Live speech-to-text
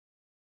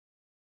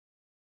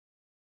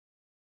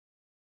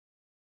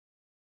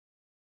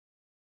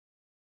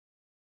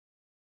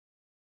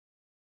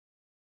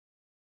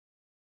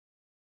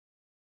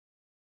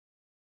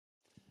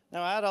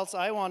Now, adults,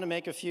 I want to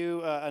make a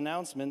few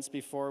announcements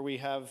before we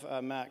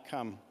have Matt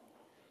come.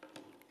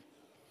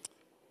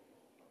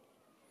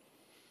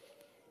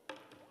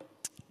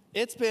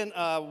 It's been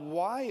a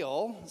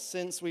while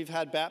since we've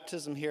had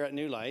baptism here at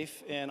New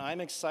Life, and I'm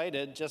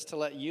excited just to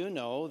let you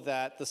know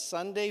that the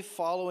Sunday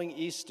following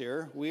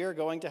Easter, we are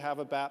going to have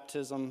a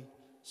baptism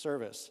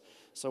service.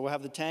 So we'll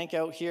have the tank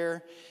out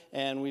here,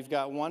 and we've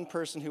got one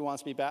person who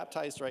wants to be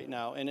baptized right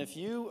now. And if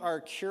you are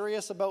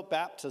curious about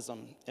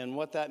baptism and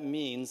what that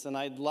means, then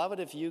I'd love it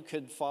if you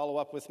could follow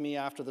up with me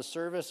after the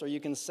service, or you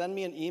can send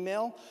me an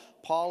email,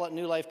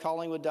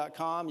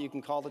 paul@newlifecollingwood.com. You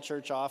can call the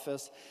church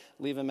office,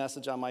 leave a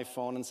message on my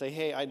phone, and say,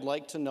 hey, I'd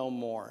like to know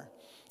more.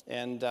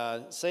 And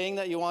saying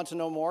that you want to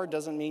know more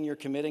doesn't mean you're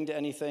committing to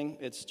anything.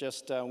 It's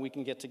just we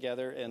can get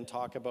together and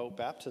talk about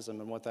baptism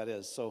and what that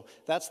is. So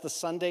that's the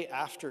Sunday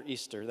after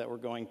Easter that we're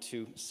going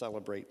to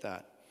celebrate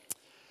that.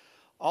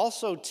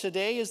 Also,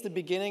 today is the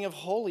beginning of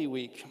Holy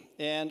Week,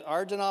 and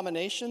our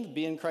denomination, the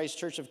Be in Christ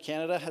Church of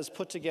Canada, has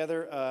put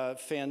together a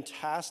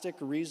fantastic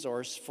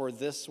resource for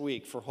this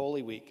week, for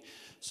Holy Week.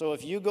 So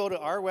if you go to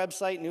our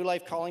website,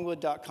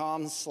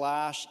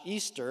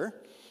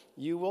 newlifecollingwood.com/Easter,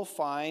 you will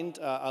find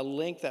a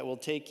link that will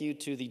take you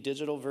to the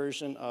digital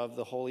version of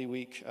the Holy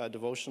Week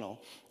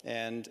devotional.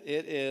 And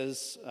it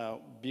is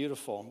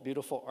beautiful,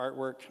 beautiful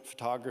artwork,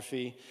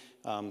 photography,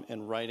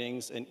 and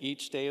writings. And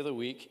each day of the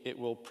week, it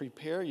will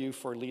prepare you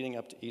for leading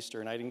up to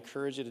Easter. And I'd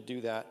encourage you to do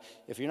that.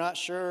 If you're not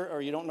sure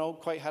or you don't know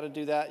quite how to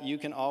do that, you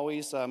can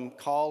always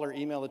call or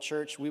email the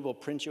church. We will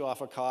print you off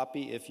a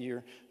copy if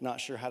you're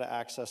not sure how to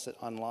access it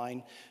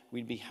online.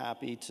 We'd be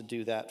happy to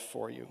do that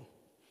for you.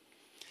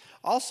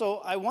 Also,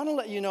 I want to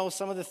let you know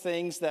some of the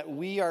things that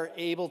we are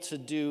able to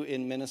do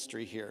in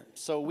ministry here.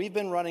 So we've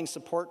been running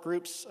support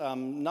groups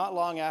not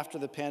long after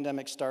the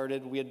pandemic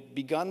started. We had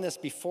begun this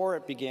before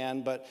it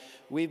began, but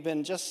we've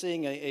been just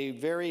seeing a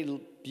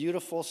very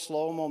beautiful,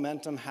 slow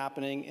momentum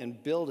happening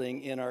and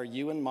building in our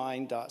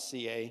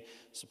youandmind.ca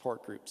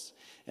support groups.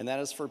 And that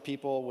is for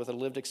people with a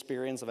lived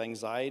experience of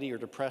anxiety or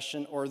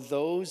depression, or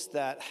those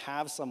that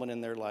have someone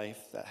in their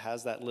life that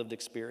has that lived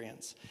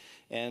experience.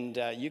 And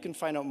you can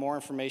find out more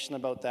information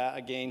about that.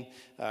 Again,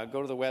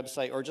 go to the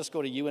website or just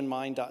go to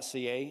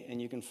youandmind.ca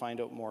and you can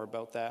find out more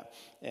about that.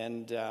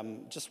 And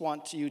just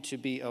want you to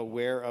be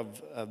aware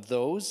of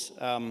those.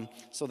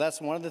 So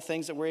that's one of the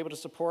things that we're able to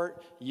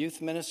support.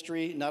 Youth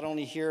ministry, not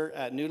only here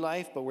at New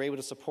Life, but we're able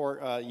to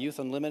support Youth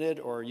Unlimited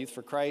or Youth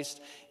for Christ,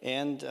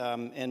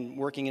 and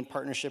working in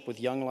partnership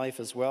with Young Life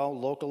as well,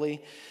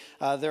 locally.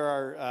 There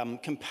are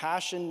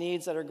compassion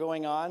needs that are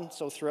going on.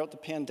 So throughout the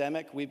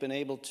pandemic, we've been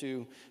able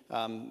to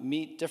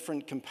meet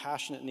different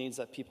compassionate needs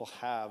that people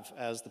have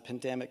as the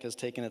pandemic has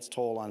taken its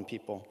toll on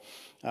people.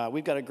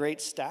 We've got a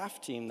great staff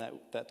team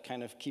that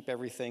kind of keep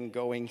everything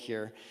going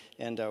here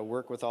and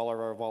work with all of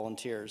our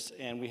volunteers.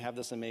 And we have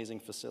this amazing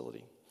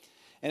facility.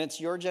 And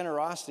it's your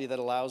generosity that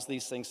allows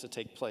these things to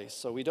take place.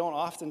 So we don't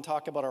often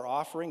talk about our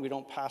offering. We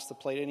don't pass the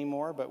plate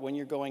anymore. But when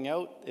you're going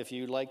out, if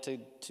you'd like to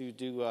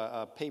do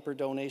a paper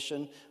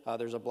donation,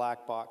 there's a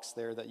black box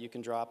there that you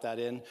can drop that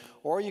in.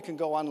 Or you can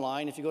go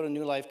online. If you go to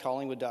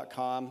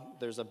newlifecollingwood.com,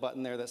 there's a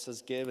button there that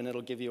says give, and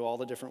it'll give you all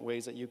the different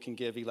ways that you can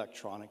give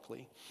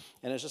electronically.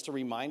 And it's just a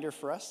reminder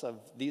for us of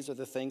these are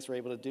the things we're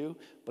able to do,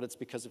 but it's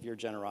because of your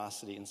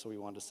generosity. And so we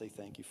wanted to say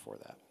thank you for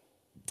that.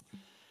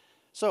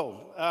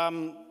 So,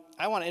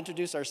 I want to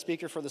introduce our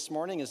speaker for this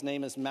morning. His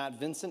name is Matt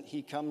Vincent.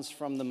 He comes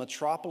from the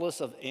metropolis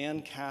of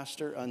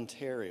Ancaster,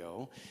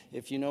 Ontario.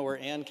 If you know where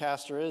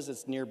Ancaster is,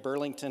 it's near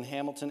Burlington,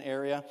 Hamilton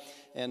area.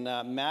 And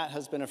Matt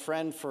has been a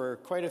friend for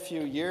quite a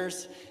few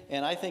years.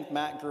 And I think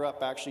Matt grew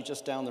up actually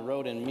just down the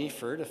road in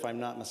Meaford, if I'm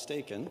not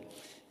mistaken,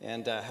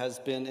 and has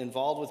been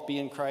involved with Be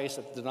in Christ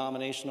at the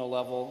denominational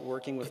level,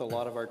 working with a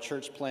lot of our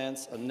church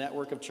plants, a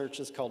network of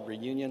churches called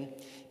Reunion.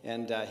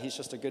 And he's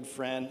just a good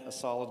friend, a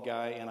solid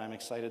guy, and I'm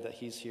excited that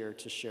he's here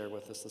to share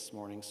with us this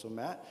morning. So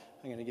Matt,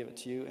 I'm going to give it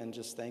to you, and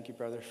just thank you,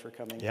 brother, for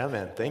coming. Yeah,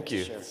 man, thank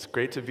you. It's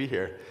great to be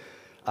here.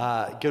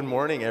 Good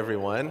morning,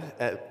 everyone.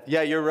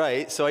 Yeah, you're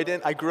right. So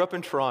I grew up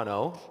in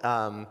Toronto,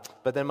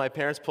 but then my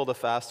parents pulled a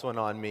fast one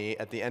on me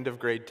at the end of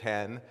grade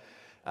 10.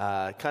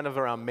 Kind of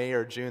around May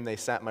or June, they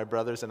sat my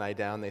brothers and I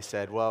down. They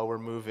said, well, we're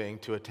moving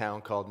to a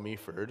town called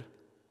Meaford.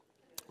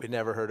 We'd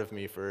never heard of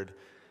Meaford.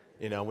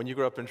 You know, when you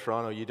grow up in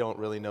Toronto, you don't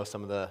really know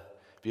some of the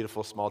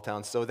beautiful small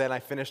towns. So then I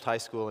finished high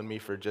school in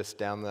Meaford, just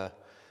down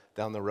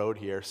the road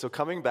here. So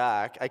coming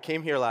back, I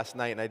came here last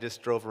night and I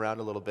just drove around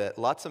a little bit.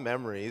 Lots of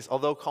memories,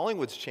 although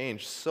Collingwood's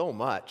changed so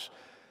much.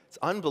 It's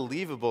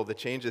unbelievable the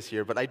changes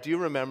here. But I do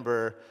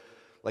remember,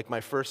 like,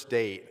 my first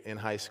date in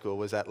high school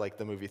was at, like,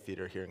 the movie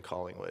theater here in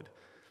Collingwood.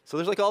 So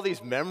there's, like, all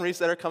these memories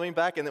that are coming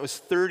back, and it was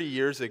 30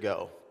 years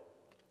ago.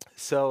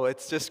 So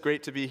it's just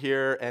great to be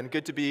here and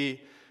good to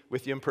be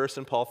with you in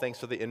person. Paul, thanks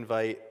for the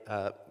invite.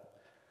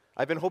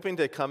 I've been hoping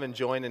to come and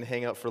join and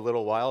hang out for a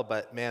little while,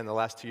 but man, the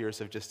last 2 years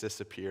have just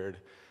disappeared.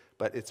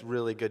 But it's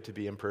really good to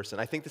be in person.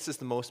 I think this is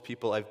the most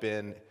people I've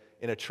been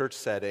in a church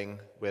setting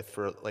with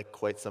for like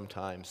quite some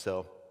time.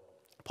 So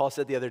Paul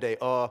said the other day,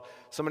 oh,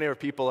 so many of our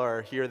people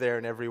are here, there,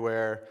 and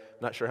everywhere.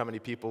 I'm not sure how many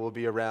people will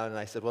be around. And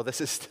I said, well,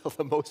 this is still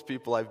the most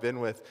people I've been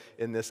with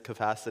in this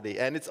capacity.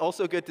 And it's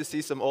also good to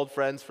see some old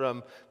friends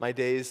from my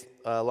days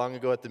long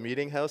ago at the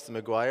meeting house,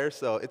 the McGuire.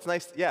 So it's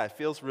nice. Yeah, it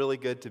feels really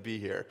good to be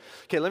here.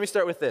 Okay, let me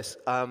start with this.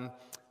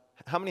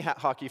 How many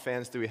hockey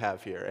fans do we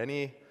have here?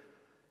 Any?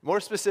 More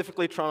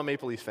specifically, Toronto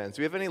Maple Leafs fans.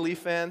 Do we have any Leaf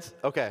fans?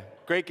 Okay,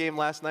 great game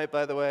last night,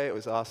 by the way. It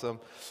was awesome.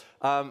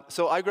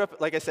 So I grew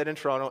up, like I said, in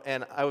Toronto,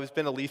 and I've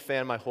been a Leaf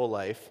fan my whole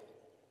life.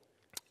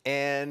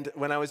 And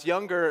when I was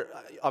younger,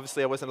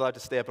 obviously I wasn't allowed to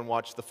stay up and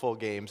watch the full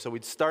game. So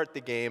we'd start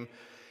the game,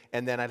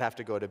 and then I'd have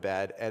to go to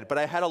bed. But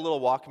I had a little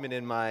Walkman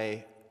in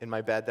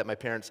my bed that my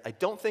parents, I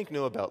don't think,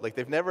 knew about. Like,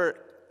 they've never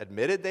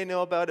admitted they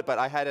know about it, but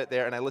I had it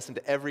there, and I listened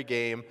to every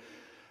game.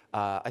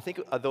 I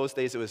think those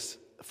days it was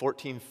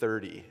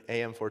 14:30,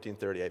 AM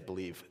 14:30, I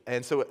believe.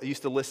 And so I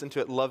used to listen to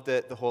it, loved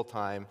it the whole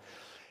time.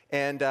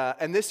 And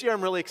this year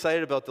I'm really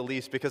excited about the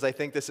Leafs because I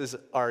think this is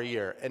our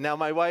year. And now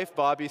my wife,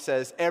 Bobby,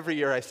 says every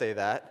year I say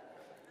that.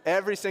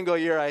 Every single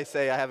year I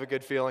say I have a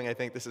good feeling I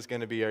think this is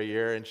going to be our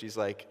year. And she's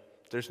like,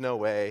 there's no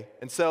way.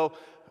 And so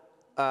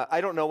I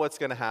don't know what's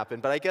going to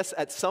happen. But I guess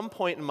at some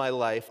point in my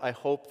life, I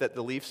hope that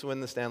the Leafs win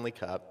the Stanley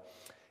Cup.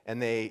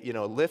 And they,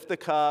 lift the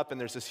cup, and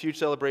there's this huge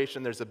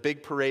celebration. There's a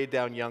big parade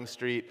down Yonge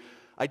Street.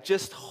 I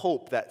just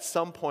hope that at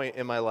some point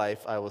in my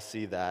life I will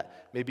see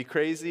that. Maybe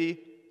crazy,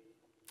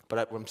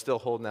 but I'm still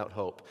holding out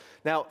hope.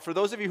 Now, for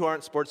those of you who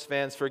aren't sports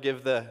fans,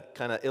 forgive the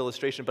kind of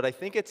illustration, but I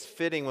think it's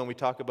fitting when we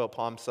talk about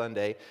Palm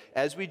Sunday,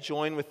 as we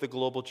join with the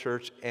global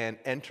church and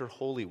enter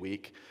Holy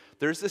Week,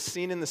 there's this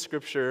scene in the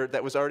scripture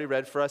that was already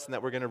read for us and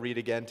that we're going to read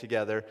again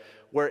together,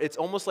 where it's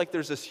almost like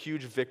there's this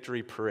huge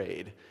victory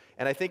parade.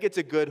 And I think it's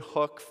a good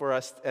hook for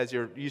us as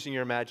you're using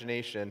your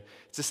imagination.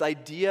 It's this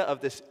idea of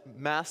this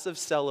massive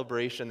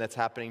celebration that's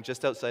happening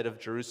just outside of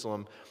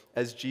Jerusalem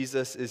as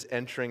Jesus is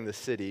entering the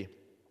city.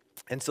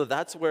 And so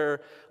that's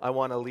where I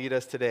want to lead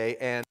us today.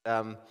 And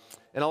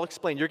I'll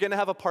explain. You're going to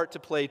have a part to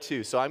play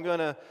too. So I'm going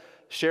to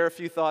share a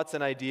few thoughts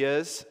and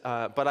ideas,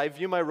 but I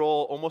view my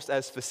role almost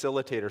as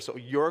facilitator. So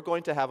you're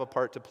going to have a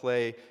part to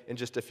play in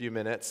just a few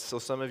minutes. So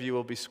some of you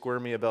will be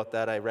squirmy about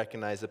that. I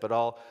recognize it, but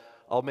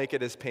I'll make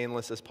it as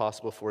painless as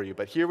possible for you.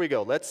 But here we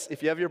go.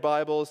 If you have your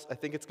Bibles, I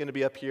think it's going to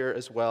be up here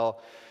as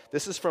well.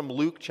 This is from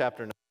Luke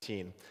chapter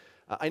 19.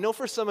 I know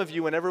for some of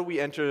you, whenever we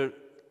enter,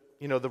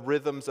 the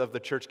rhythms of the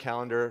church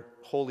calendar,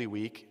 Holy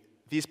Week,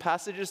 these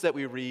passages that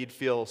we read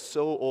feel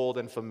so old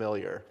and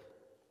familiar.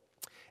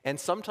 And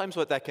sometimes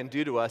what that can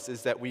do to us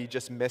is that we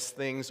just miss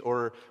things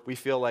or we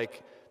feel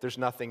like there's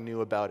nothing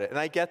new about it. And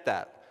I get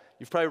that.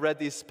 You've probably read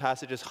these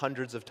passages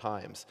hundreds of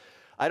times.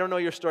 I don't know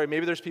your story.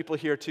 Maybe there's people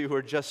here too who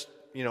are just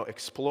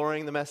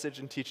exploring the message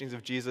and teachings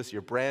of Jesus.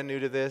 You're brand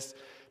new to this.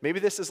 Maybe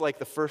this is like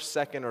the first,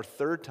 second, or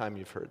third time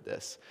you've heard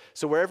this.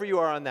 So wherever you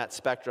are on that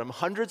spectrum,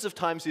 hundreds of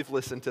times you've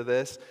listened to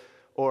this,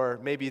 or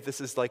maybe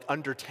this is like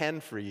under 10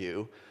 for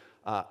you.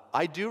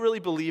 I do really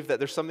believe that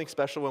there's something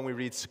special when we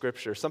read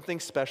Scripture.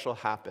 Something special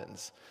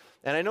happens.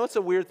 And I know it's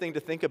a weird thing to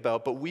think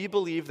about, but we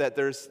believe that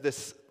there's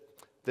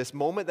this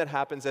moment that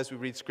happens as we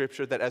read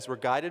Scripture, that as we're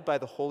guided by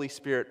the Holy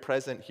Spirit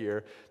present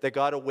here, that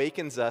God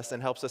awakens us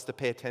and helps us to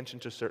pay attention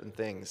to certain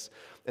things.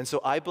 And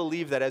so I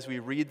believe that as we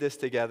read this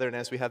together and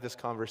as we have this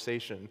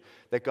conversation,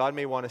 that God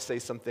may want to say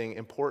something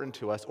important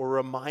to us or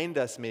remind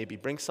us maybe,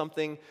 bring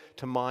something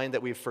to mind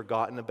that we've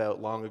forgotten about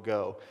long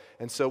ago.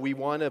 And so we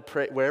want to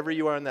pray, wherever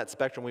you are on that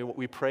spectrum,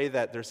 we pray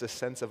that there's a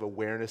sense of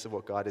awareness of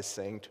what God is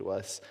saying to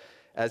us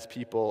as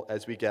people,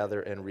 as we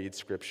gather and read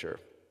Scripture.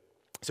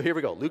 So here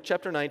we go, Luke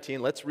chapter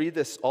 19. Let's read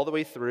this all the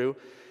way through,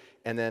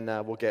 and then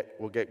we'll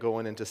get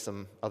going into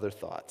some other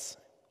thoughts.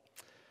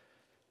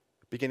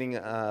 Beginning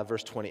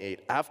verse 28.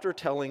 After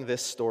telling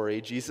this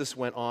story, Jesus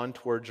went on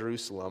toward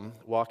Jerusalem,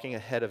 walking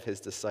ahead of his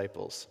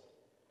disciples.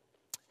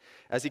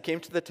 As he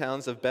came to the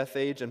towns of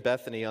Bethphage and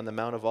Bethany on the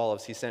Mount of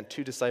Olives, he sent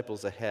 2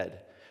 disciples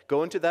ahead.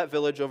 Go into that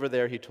village over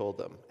there, he told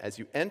them. As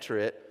you enter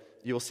it,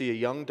 you will see a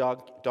young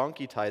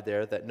donkey tied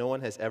there that no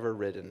one has ever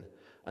ridden.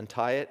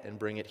 Untie it and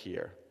bring it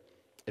here.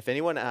 If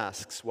anyone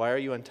asks, why are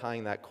you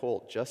untying that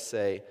colt? Just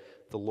say,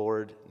 the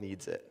Lord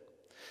needs it.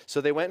 So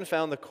they went and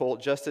found the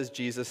colt just as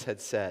Jesus had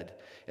said.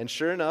 And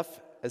sure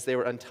enough, as they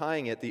were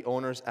untying it, the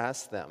owners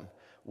asked them,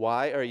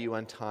 why are you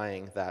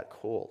untying that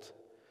colt?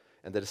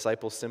 And the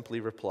disciples simply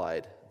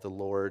replied, the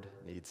Lord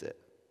needs it.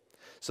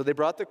 So they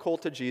brought the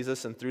colt to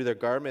Jesus and threw their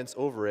garments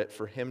over it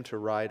for him to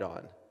ride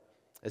on.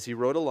 As he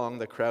rode along,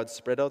 the crowd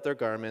spread out their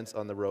garments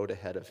on the road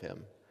ahead of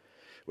him.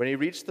 When he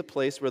reached the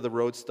place where the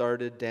road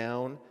started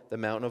down the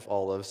Mount of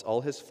Olives,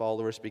 all his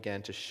followers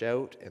began to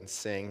shout and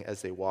sing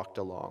as they walked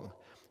along,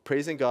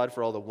 praising God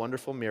for all the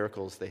wonderful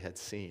miracles they had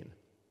seen.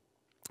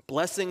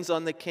 Blessings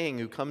on the King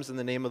who comes in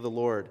the name of the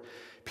Lord,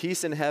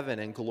 peace in heaven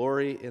and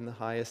glory in the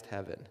highest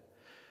heaven.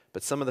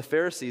 But some of the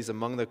Pharisees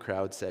among the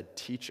crowd said,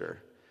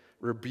 Teacher,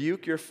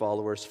 rebuke your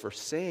followers for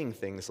saying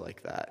things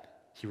like that.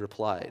 He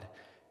replied,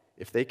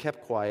 if they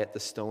kept quiet, the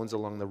stones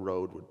along the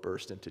road would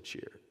burst into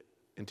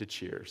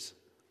cheers.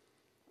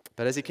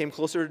 But as he came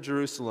closer to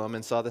Jerusalem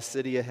and saw the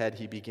city ahead,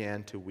 he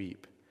began to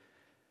weep.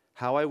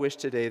 How I wish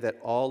today that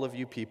all of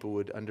you people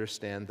would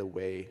understand the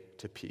way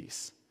to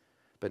peace.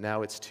 But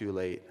now it's too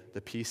late.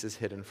 The peace is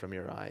hidden from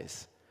your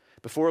eyes.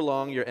 Before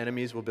long, your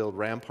enemies will build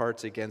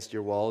ramparts against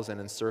your walls and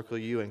encircle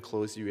you and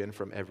close you in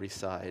from every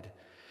side.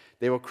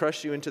 They will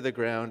crush you into the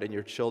ground, and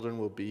your children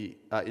will be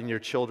your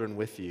children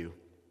with you.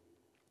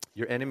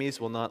 Your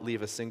enemies will not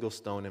leave a single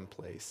stone in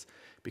place,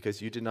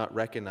 because you did not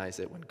recognize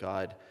it when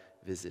God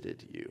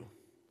visited you.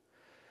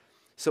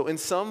 So in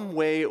some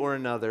way or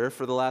another,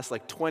 for the last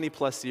 20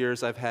 plus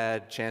years, I've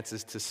had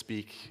chances to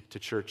speak to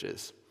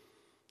churches.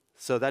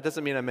 So that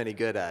doesn't mean I'm any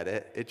good at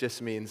it. It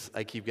just means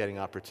I keep getting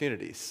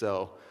opportunities.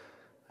 So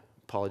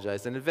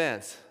apologize in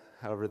advance,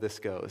 however this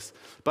goes.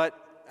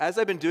 But as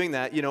I've been doing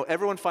that,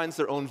 everyone finds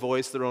their own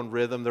voice, their own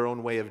rhythm, their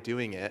own way of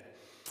doing it.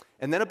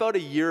 And then about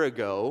a year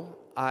ago,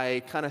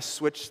 I kind of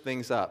switched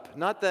things up.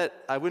 Not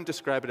that I wouldn't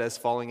describe it as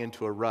falling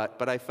into a rut,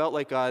 but I felt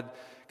like God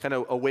kind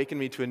of awakened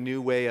me to a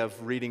new way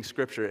of reading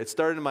Scripture. It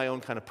started in my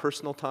own kind of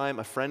personal time.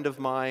 A friend of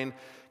mine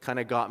kind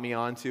of got me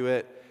onto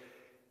it.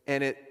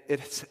 And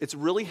it's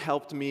really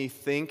helped me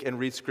think and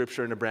read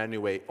Scripture in a brand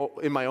new way,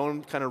 in my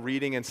own kind of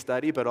reading and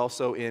study, but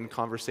also in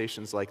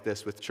conversations like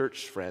this with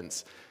church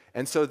friends.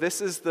 And so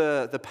this is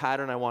the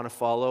pattern I want to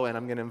follow, and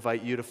I'm going to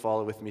invite you to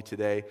follow with me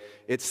today.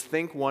 It's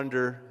think,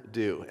 wonder,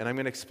 do. And I'm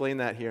going to explain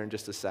that here in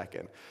just a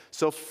second.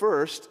 So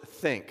first,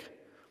 think.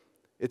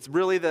 It's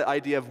really the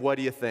idea of what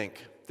do you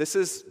think? This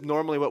is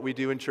normally what we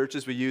do in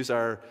churches. We use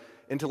our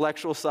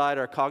intellectual side,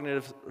 our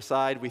cognitive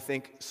side. We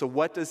think, so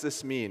what does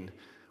this mean?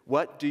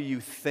 What do you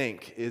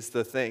think is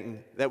the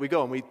thing that we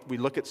go? And we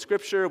look at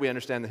Scripture, we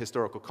understand the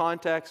historical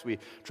context, we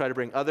try to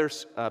bring other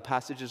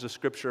passages of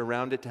Scripture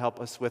around it to help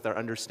us with our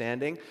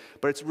understanding.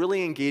 But it's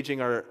really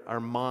engaging our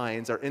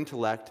minds, our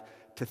intellect,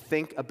 to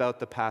think about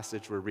the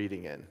passage we're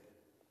reading in.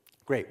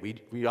 Great,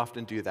 we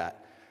often do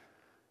that.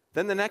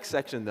 Then the next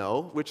section,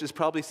 though, which is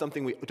probably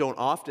something we don't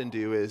often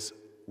do, is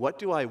what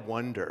do I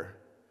wonder?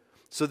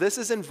 So this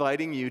is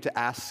inviting you to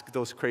ask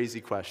those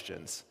crazy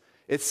questions.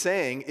 It's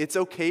saying it's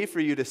okay for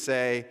you to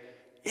say,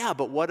 yeah,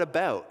 but what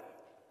about?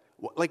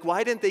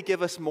 Why didn't they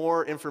give us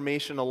more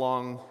information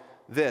along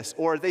this?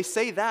 Or they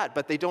say that,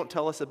 but they don't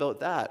tell us about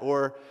that.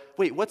 Or,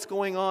 wait, what's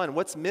going on?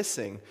 What's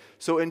missing?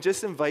 So it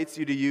just invites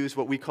you to use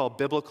what we call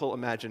biblical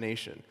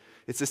imagination.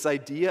 It's this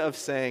idea of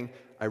saying,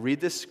 I read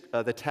this,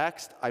 the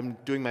text, I'm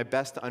doing my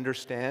best to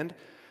understand,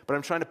 but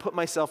I'm trying to put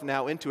myself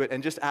now into it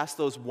and just ask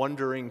those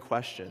wondering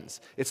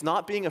questions. It's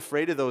not being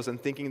afraid of those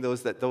and thinking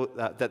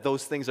that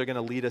those things are going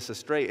to lead us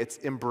astray. It's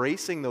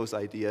embracing those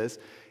ideas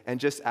and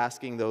just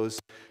asking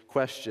those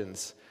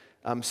questions.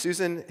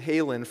 Susan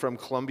Halen from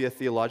Columbia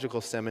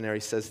Theological Seminary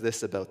says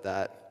this about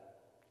that.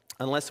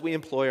 Unless we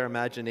employ our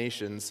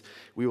imaginations,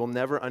 we will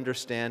never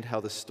understand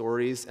how the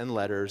stories and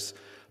letters,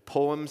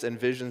 poems and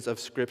visions of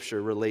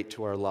Scripture relate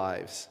to our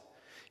lives.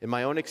 In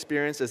my own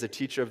experience as a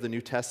teacher of the New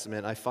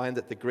Testament, I find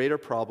that the greater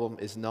problem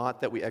is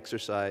not that we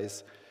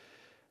exercise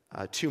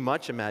too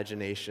much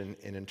imagination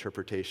in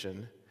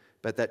interpretation,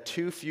 but that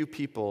too few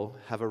people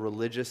have a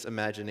religious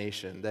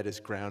imagination that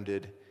is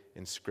grounded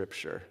in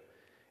Scripture.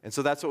 And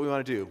so that's what we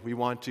want to do. We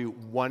want to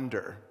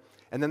wonder.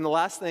 And then the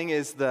last thing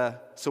is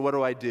so what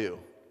do I do?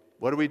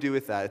 What do we do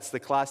with that? It's the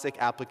classic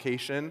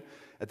application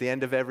at the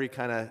end of every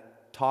kind of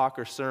talk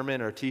or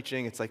sermon or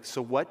teaching. It's like,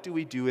 so what do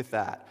we do with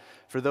that?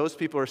 For those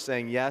people who are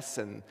saying yes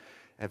and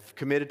have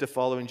committed to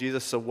following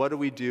Jesus, so what do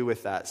we do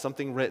with that?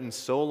 Something written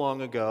so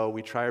long ago,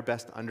 we try our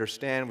best to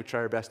understand, we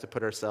try our best to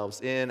put ourselves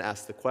in,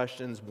 ask the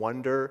questions,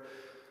 wonder,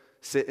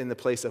 sit in the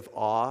place of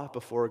awe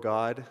before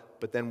God,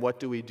 but then what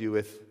do we do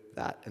with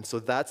that? And so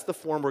that's the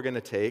form we're going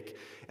to take,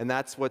 and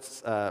that's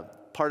what's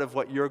part of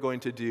what you're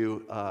going to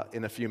do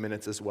in a few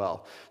minutes as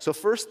well. So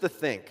first, the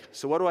think.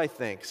 So what do I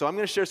think? So I'm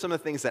going to share some of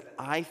the things that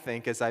I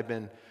think as I've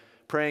been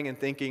praying and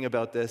thinking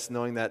about this,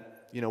 knowing that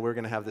we're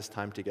going to have this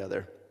time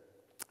together.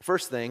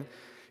 First thing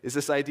is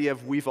this idea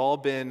of we've all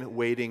been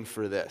waiting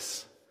for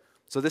this.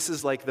 So this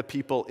is like the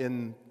people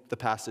in the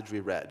passage we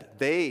read.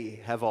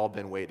 They have all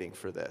been waiting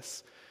for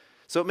this.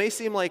 So it may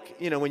seem like,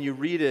 when you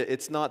read it,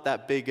 it's not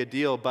that big a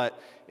deal, but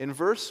in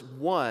verse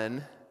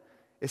 1,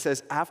 it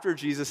says, after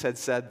Jesus had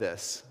said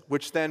this,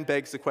 which then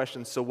begs the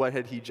question, so what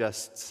had he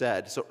just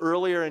said? So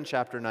earlier in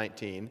chapter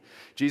 19,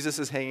 Jesus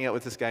is hanging out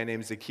with this guy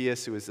named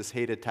Zacchaeus, who is this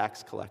hated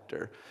tax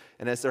collector.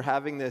 And as they're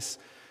having this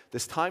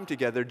time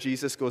together,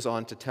 Jesus goes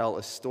on to tell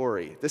a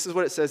story. This is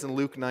what it says in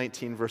Luke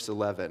 19, verse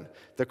 11.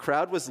 The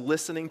crowd was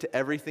listening to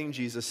everything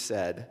Jesus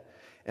said,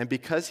 and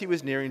because he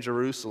was nearing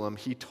Jerusalem,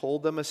 he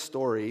told them a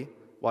story,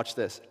 watch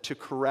this, to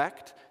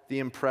correct the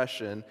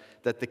impression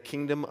that the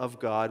kingdom of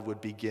God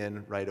would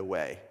begin right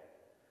away.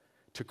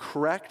 To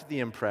correct the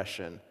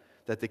impression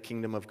that the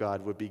kingdom of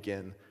God would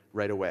begin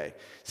right away.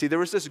 See, there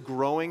was this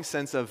growing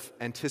sense of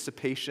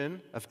anticipation,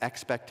 of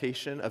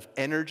expectation, of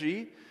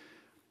energy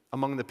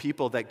among the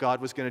people that God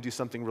was going to do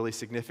something really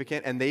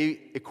significant, and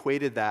they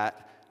equated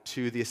that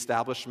to the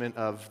establishment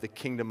of the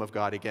kingdom of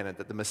God again, and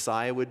that the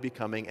Messiah would be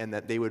coming and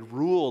that they would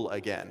rule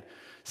again.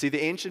 See,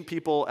 the ancient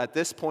people at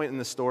this point in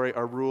the story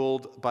are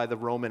ruled by the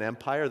Roman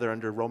Empire. They're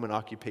under Roman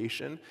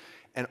occupation,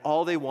 and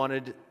all they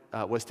wanted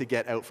was to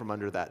get out from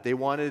under that. They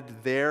wanted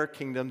their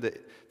kingdom,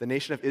 the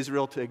nation of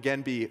Israel, to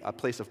again be a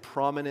place of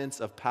prominence,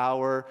 of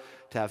power,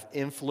 to have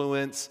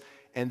influence,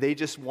 and they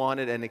just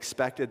wanted and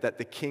expected that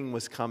the king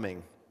was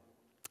coming.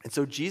 And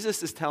so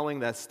Jesus is telling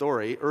that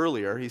story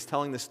earlier. He's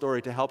telling the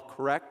story to help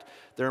correct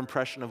their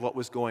impression of what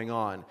was going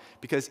on.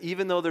 Because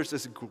even though there's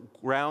this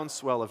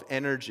groundswell of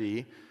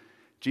energy,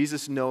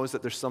 Jesus knows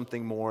that there's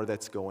something more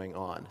that's going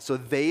on. So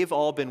they've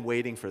all been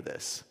waiting for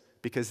this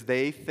because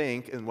they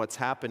think, and what's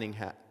happening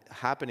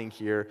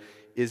here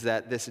is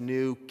that this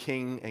new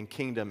king and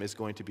kingdom is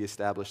going to be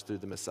established through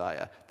the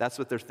Messiah. That's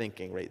what they're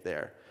thinking right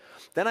there.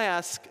 Then I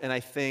ask, and I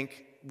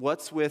think,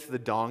 what's with the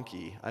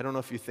donkey? I don't know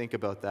if you think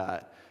about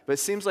that, but it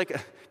seems like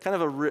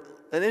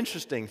an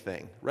interesting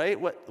thing, right?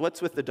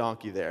 What's with the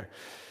donkey there?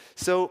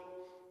 So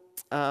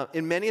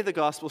in many of the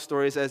gospel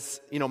stories, as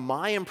you know,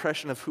 my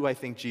impression of who I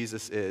think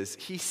Jesus is,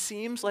 he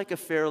seems like a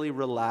fairly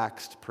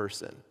relaxed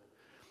person.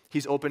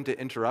 He's open to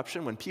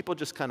interruption. When people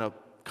just kind of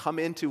come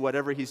into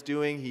whatever he's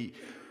doing,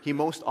 he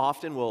most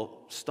often will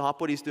stop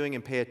what he's doing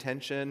and pay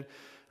attention.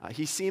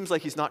 He seems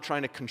like he's not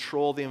trying to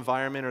control the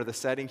environment or the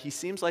setting. He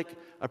seems like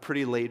a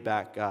pretty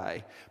laid-back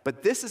guy.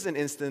 But this is an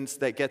instance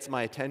that gets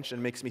my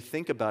attention, makes me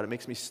think about it,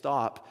 makes me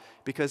stop,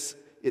 because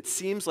it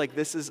seems like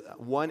this is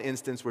one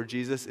instance where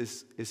Jesus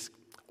is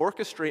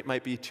orchestrate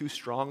might be too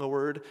strong a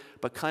word,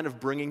 but kind of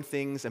bringing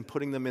things and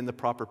putting them in the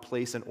proper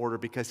place and order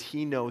because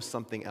he knows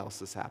something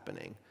else is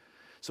happening.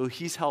 So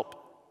he's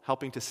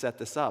helping to set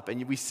this up.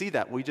 And we see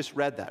that. We just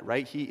read that,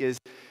 right? He is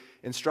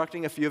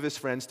instructing a few of his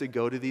friends to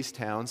go to these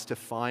towns to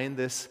find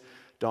this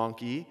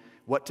donkey,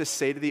 what to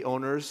say to the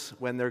owners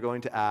when they're going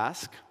to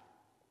ask.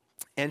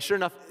 And sure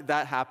enough,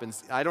 that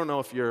happens. I don't know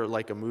if you're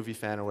like a movie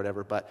fan or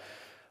whatever, but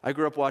I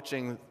grew up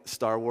watching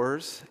Star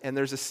Wars, and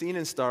there's a scene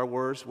in Star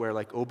Wars where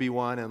like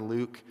Obi-Wan and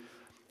Luke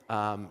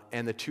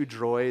and the two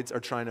droids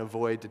are trying to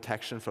avoid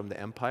detection from the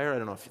Empire. I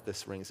don't know if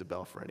this rings a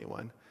bell for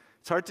anyone.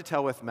 It's hard to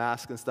tell with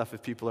masks and stuff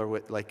if people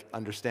are like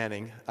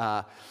understanding.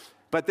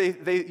 But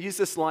they use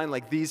this line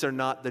like, "These are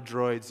not the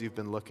droids you've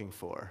been looking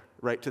for,"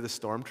 right, to the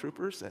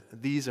stormtroopers.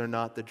 "These are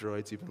not the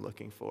droids you've been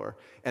looking for."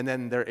 And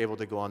then they're able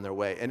to go on their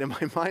way. And in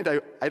my mind,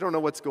 I don't know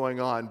what's going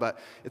on, but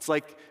it's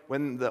like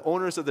when the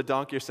owners of the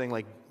donkey are saying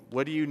like,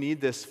 "What do you need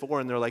this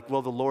for?" And they're like,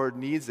 "Well, the Lord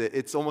needs it."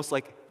 It's almost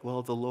like,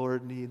 well, the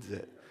Lord needs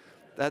it.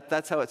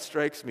 That's how it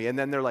strikes me. And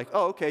then they're like,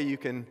 "Oh, okay, you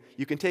can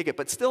take it."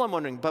 But still I'm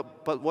wondering,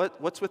 but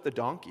what's with the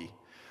donkey?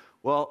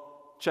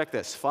 Well, check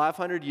this. About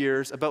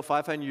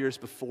 500 years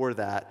before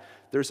that,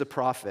 there's a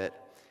prophet,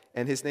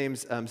 and his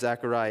name's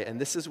Zechariah, and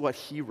this is what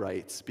he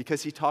writes,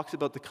 because he talks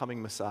about the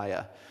coming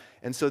Messiah.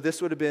 And so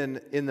this would have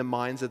been in the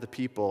minds of the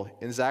people.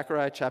 In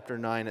Zechariah chapter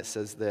 9, it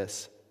says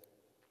this: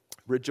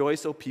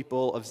 "Rejoice, O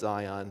people of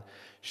Zion.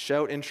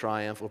 Shout in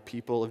triumph, O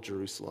people of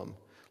Jerusalem.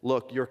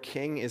 Look, your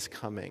king is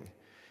coming.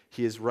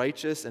 He is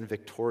righteous and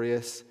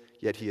victorious,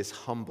 yet he is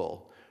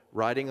humble,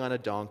 riding on a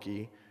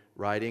donkey's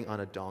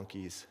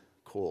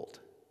colt."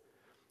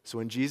 So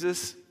when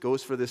Jesus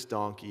goes for this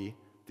donkey,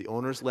 the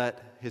owners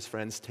let his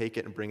friends take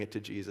it and bring it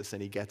to Jesus,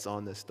 and he gets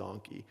on this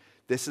donkey.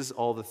 This is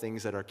all the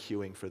things that are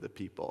queuing for the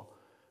people.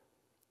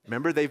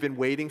 Remember, they've been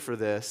waiting for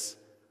this.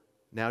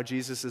 Now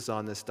Jesus is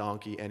on this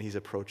donkey, and he's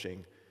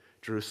approaching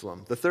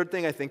Jerusalem. The third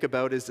thing I think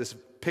about is this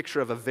picture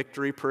of a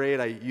victory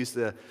parade. I used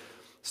the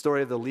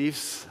story of the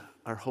Leafs,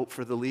 our hope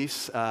for the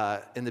Leafs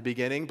in the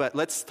beginning. But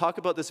let's talk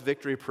about this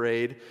victory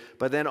parade,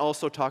 but then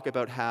also talk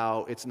about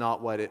how it's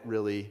not what it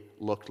really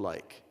looked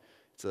like.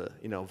 It's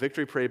a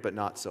victory parade, but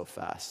not so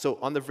fast. So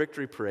on the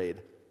victory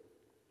parade,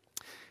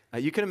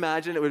 you can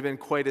imagine it would have been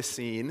quite a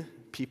scene.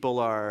 People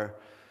are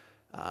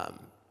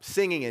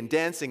singing and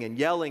dancing and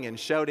yelling and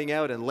shouting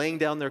out and laying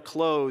down their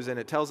clothes, and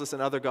it tells us in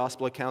other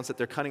gospel accounts that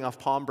they're cutting off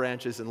palm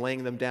branches and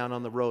laying them down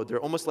on the road. They're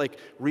almost like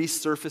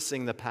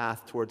resurfacing the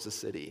path towards the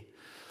city.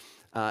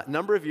 A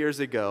number of years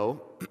ago,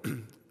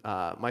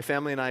 my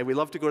family and I, we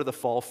love to go to the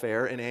fall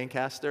fair in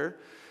Ancaster.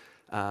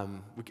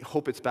 We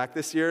hope it's back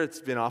this year.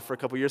 It's been off for a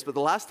couple years, but the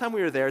last time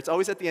we were there, it's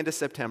always at the end of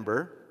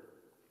September,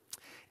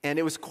 and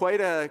it was quite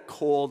a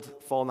cold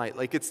fall night.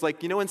 Like, it's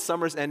like, when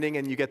summer's ending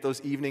and you get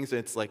those evenings and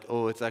it's like,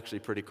 oh, it's actually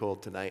pretty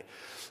cold tonight.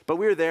 But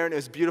we were there, and it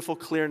was a beautiful,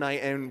 clear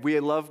night, and we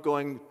love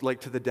going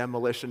to the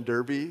demolition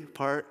derby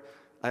part.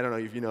 I don't know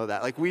if you know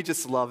that. We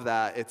just love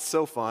that. It's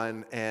so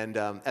fun. And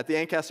at the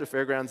Ancaster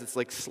Fairgrounds,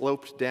 it's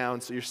sloped down.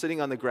 So you're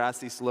sitting on the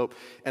grassy slope,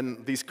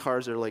 and these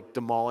cars are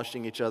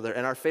demolishing each other.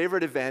 And our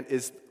favorite event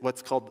is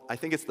what's called, I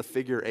think it's the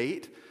figure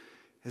eight.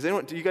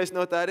 Do you guys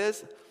know what that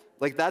is?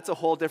 That's a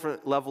whole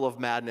different level of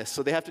madness.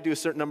 So they have to do a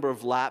certain number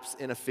of laps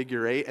in a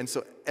figure eight. And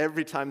so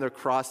every time they're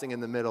crossing in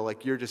the middle,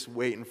 you're just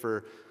waiting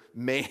for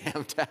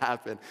mayhem to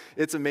happen.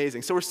 It's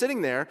amazing. So we're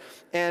sitting there,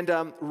 and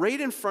right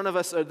in front of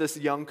us are this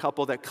young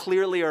couple that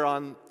clearly are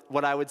on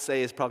what I would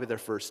say is probably their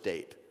first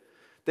date.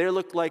 They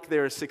look like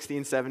they're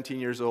 16, 17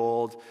 years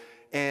old,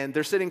 and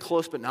they're sitting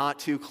close but not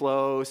too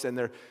close, and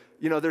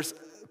there's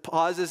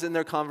pauses in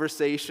their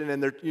conversation,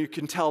 and you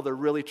can tell they're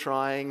really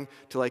trying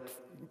to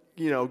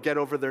get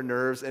over their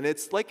nerves, and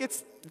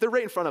they're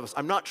right in front of us.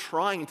 I'm not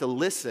trying to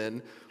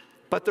listen,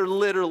 but they're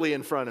literally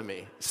in front of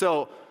me.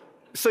 So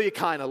you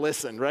kind of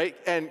listen, right?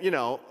 And,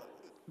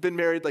 been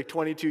married like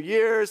 22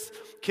 years,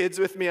 kids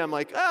with me. I'm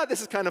like,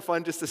 this is kind of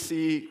fun just to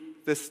see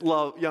this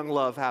young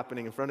love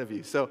happening in front of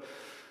you. So,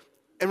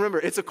 and remember,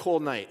 it's a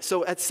cold night.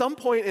 So at some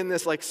point in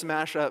this like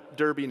smash up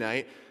derby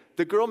night,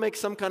 the girl makes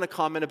some kind of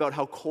comment about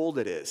how cold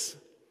it is.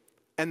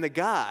 And the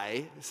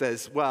guy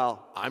says,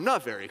 well, I'm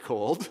not very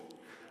cold.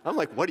 I'm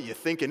like, what are you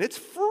thinking? It's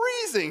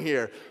freezing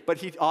here. But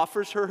he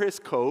offers her his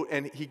coat,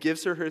 and he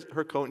gives her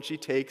her coat, and she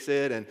takes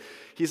it. And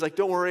he's like,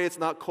 don't worry, it's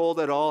not cold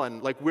at all.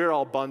 And like, we're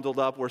all bundled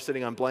up. We're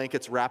sitting on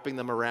blankets, wrapping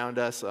them around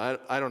us. I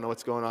don't know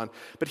what's going on.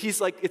 But he's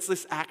like, it's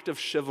this act of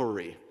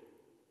chivalry.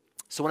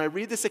 So when I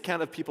read this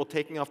account of people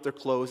taking off their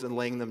clothes and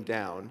laying them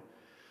down,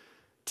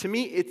 to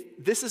me,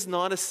 this is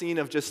not a scene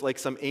of just like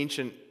some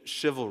ancient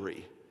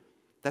chivalry.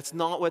 That's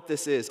not what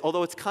this is,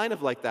 although it's kind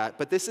of like that.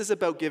 But this is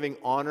about giving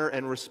honor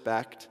and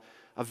respect,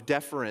 of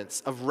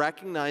deference, of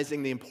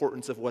recognizing the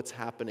importance of what's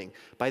happening.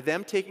 By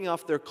them taking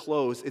off their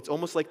clothes, it's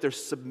almost like they're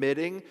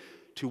submitting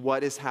to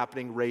what is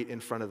happening right in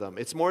front of them.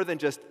 It's more than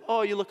just,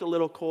 oh, you look a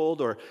little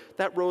cold, or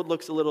that road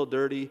looks a little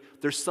dirty.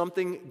 There's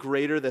something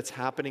greater that's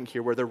happening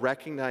here where they're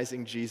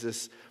recognizing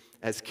Jesus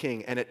as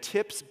king. And it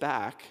tips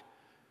back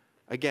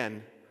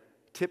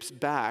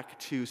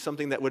to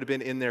something that would have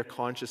been in their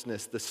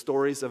consciousness, the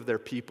stories of their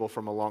people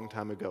from a long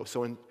time ago.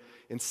 So in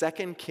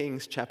 2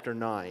 Kings chapter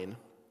 9,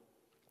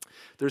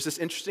 there's this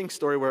interesting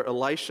story where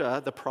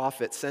Elisha, the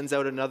prophet, sends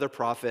out another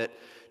prophet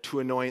to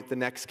anoint the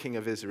next king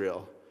of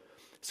Israel.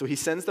 So he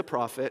sends the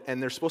prophet,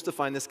 and they're supposed to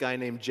find this guy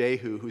named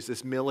Jehu, who's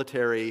this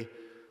military,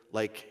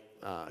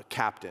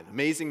 captain,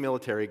 amazing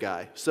military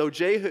guy. So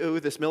Jehu,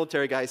 this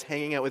military guy, is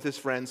hanging out with his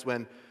friends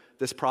when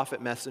this prophet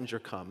messenger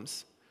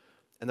comes.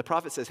 And the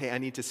prophet says, hey, I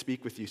need to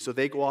speak with you. So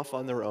they go off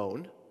on their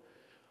own,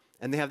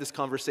 and they have this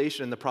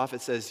conversation, and the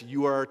prophet says,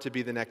 you are to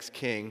be the next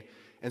king.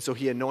 And so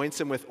he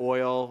anoints him with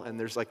oil, and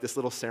there's like this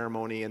little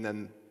ceremony, and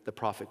then the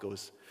prophet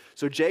goes.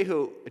 So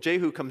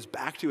Jehu comes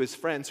back to his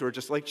friends who are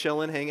just like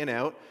chilling, hanging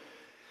out,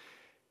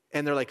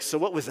 and they're like, so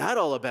what was that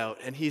all about?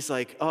 And he's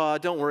like, oh,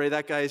 don't worry,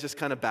 that guy just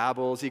kind of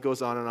babbles. He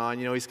goes on and on.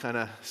 He's kind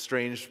of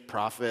strange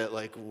prophet,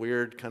 like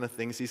weird kind of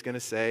things he's going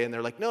to say. And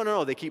they're like,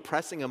 no. They keep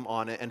pressing him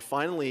on it. And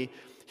finally,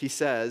 he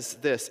says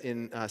this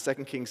in 2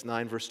 Kings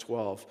 9, verse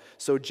 12.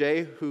 So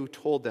Jehu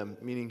told them,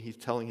 meaning he's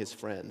telling his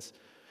friends,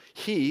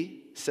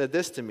 he said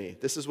this to me,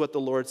 this is what the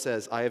Lord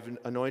says, I have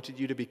anointed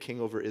you to be king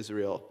over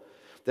Israel.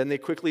 Then they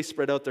quickly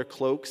spread out their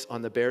cloaks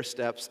on the bare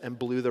steps and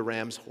blew the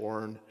ram's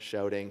horn,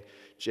 shouting,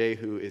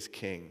 Jehu is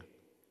king.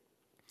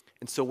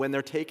 And so when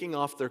they're taking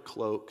off their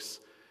cloaks,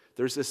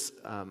 there's this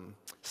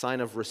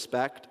sign of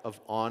respect, of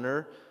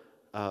honor,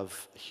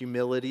 of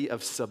humility,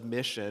 of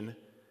submission,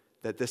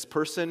 that this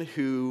person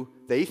who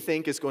they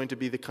think is going to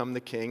become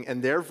the king,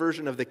 and their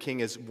version of the king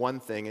is one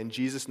thing, and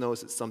Jesus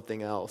knows it's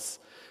something else,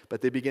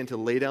 but they begin to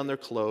lay down their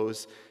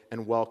clothes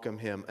and welcome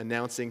him,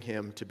 announcing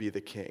him to be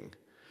the king.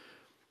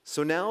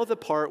 So now the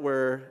part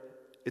where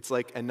it's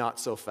like, and not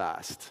so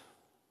fast.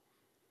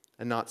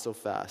 And not so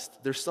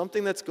fast. There's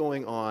something that's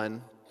going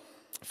on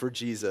for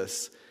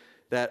Jesus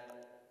that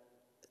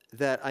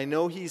I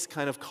know he's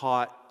kind of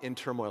caught in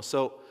turmoil.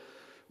 So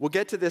we'll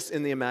get to this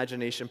in the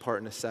imagination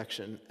part in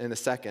a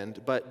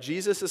second, but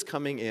Jesus is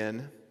coming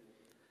in,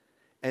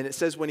 and it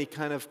says when he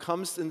kind of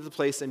comes into the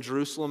place and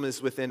Jerusalem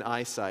is within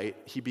eyesight,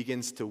 he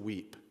begins to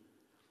weep.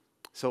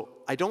 So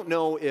I don't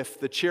know if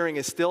the cheering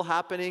is still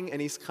happening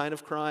and he's kind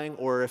of crying,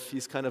 or if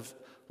he's kind of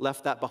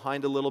left that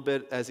behind a little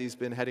bit as he's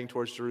been heading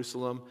towards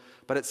Jerusalem.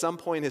 But at some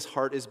point his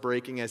heart is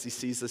breaking as he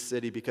sees the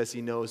city because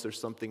he knows there's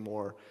something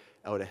more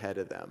out ahead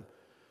of them.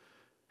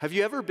 Have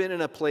you ever been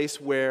in a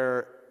place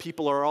where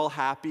people are all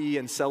happy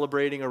and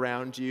celebrating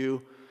around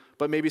you,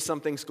 but maybe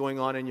something's going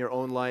on in your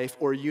own life,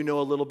 or you know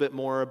a little bit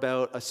more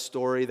about a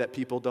story that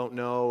people don't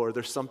know, or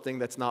there's something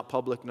that's not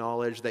public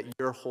knowledge that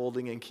you're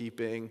holding and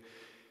keeping?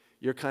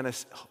 You're kind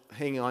of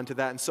hanging on to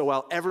that. And so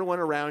while everyone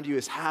around you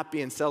is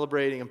happy and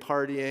celebrating and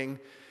partying,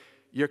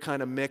 you're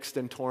kind of mixed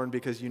and torn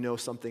because you know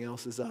something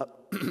else is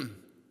up.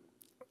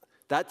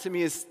 That to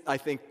me is, I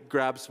think,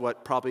 grabs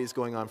what probably is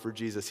going on for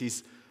Jesus.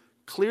 He's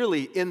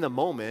clearly in the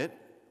moment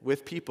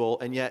with people,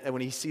 and yet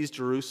when he sees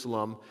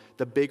Jerusalem,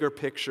 the bigger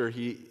picture,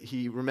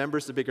 he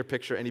remembers the bigger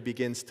picture and he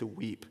begins to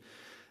weep.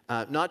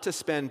 Not to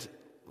spend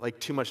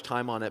too much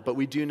time on it, but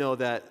we do know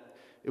that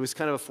it was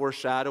kind of a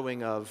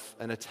foreshadowing of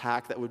an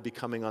attack that would be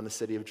coming on the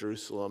city of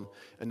Jerusalem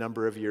a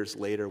number of years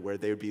later, where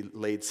they would be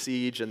laid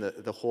siege and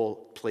the whole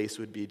place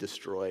would be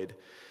destroyed.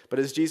 But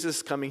as Jesus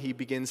is coming, he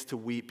begins to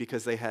weep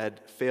because they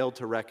had failed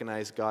to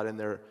recognize God in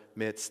their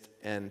midst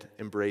and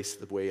embrace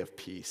the way of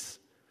peace.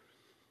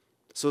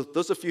 So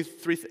those are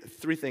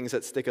three things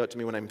that stick out to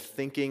me when I'm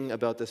thinking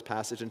about this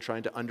passage and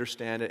trying to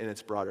understand it in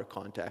its broader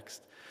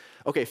context.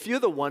 Okay, a few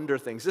of the wonder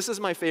things. This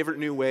is my favorite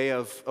new way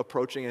of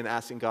approaching and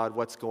asking God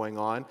what's going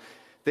on.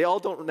 They all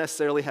don't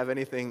necessarily have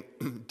anything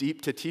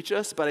deep to teach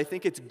us, but I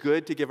think it's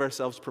good to give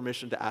ourselves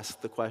permission to ask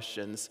the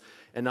questions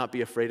and not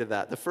be afraid of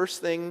that. The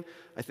first thing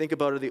I think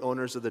about are the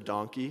owners of the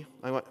donkey.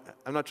 I'm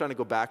not trying to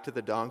go back to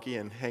the donkey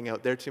and hang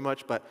out there too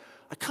much, but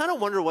I kind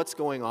of wonder what's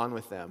going on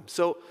with them.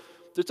 So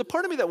there's a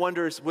part of me that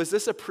wonders, was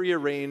this a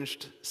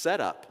prearranged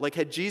setup? Like,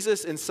 had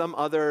Jesus in some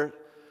other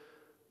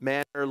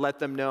manner let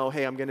them know,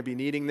 hey, I'm going to be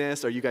needing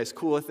this. Are you guys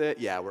cool with it?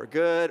 Yeah, we're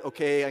good.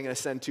 Okay, I'm going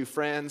to send 2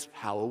 friends.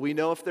 How will we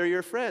know if they're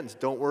your friends?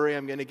 Don't worry,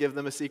 I'm going to give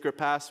them a secret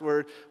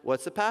password.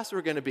 What's the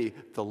password going to be?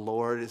 The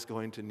Lord is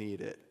going to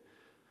need it.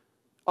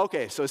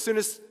 Okay, so as soon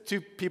as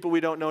 2 people we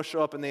don't know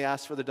show up and they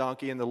ask for the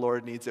donkey and the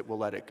Lord needs it, we'll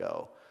let it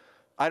go.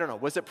 I don't know.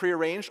 Was it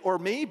prearranged? Or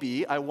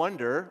maybe, I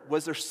wonder,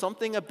 was there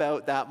something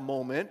about that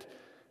moment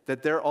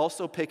that they're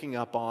also picking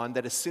up on,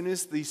 that as soon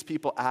as these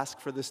people ask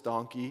for this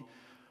donkey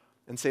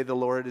and say the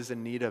Lord is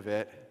in need of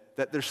it,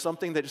 that there's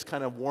something that just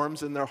kind of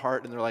warms in their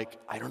heart and they're like,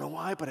 I don't know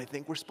why, but I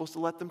think we're supposed to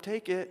let them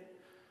take it.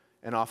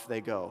 And off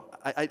they go.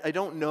 I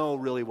don't know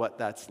really what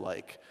that's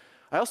like.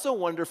 I also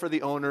wonder for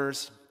the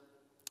owners,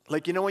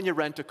 like, you know, when you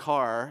rent a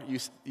car,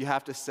 you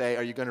have to say,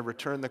 are you going to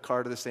return the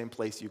car to the same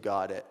place you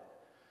got it?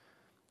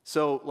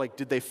 So, like,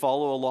 did they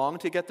follow along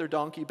to get their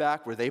donkey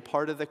back? Were they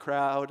part of the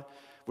crowd?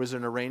 Was there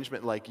an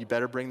arrangement like, you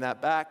better bring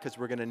that back because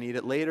we're going to need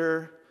it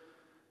later?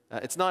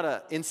 It's not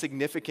an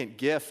insignificant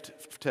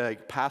gift to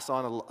pass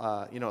on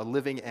a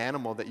living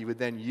animal that you would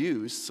then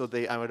use. So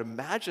I would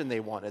imagine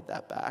they wanted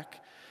that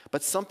back.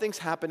 But something's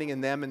happening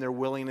in them and their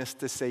willingness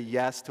to say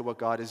yes to what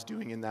God is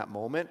doing in that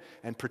moment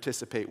and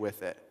participate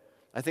with it.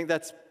 I think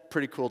that's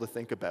pretty cool to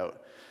think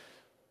about.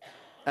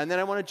 And then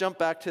I want to jump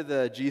back to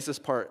the Jesus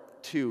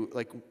part too.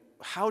 Like,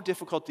 how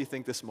difficult do you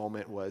think this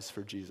moment was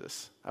for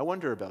Jesus? I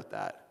wonder about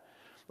that.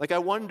 Like, I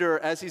wonder,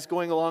 as he's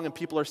going along and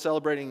people are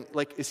celebrating,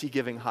 like, is he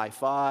giving high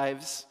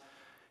fives?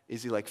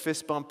 Is he, like,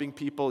 fist bumping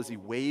people? Is he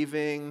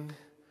waving?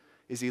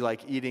 Is he,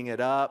 like, eating it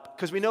up?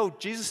 Because we know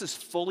Jesus is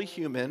fully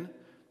human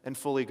and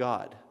fully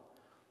God.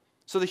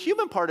 So the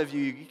human part of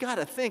you got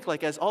to think,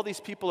 like, as all these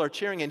people are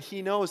cheering and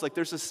he knows, like,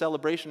 there's a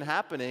celebration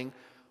happening,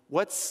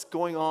 what's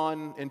going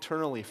on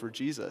internally for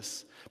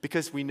Jesus?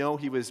 Because we know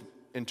he was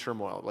in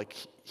turmoil. Like,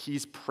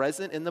 he's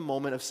present in the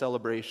moment of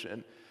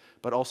celebration,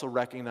 but also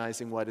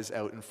recognizing what is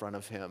out in front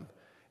of him.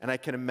 And I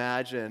can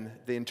imagine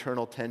the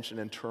internal tension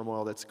and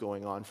turmoil that's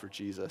going on for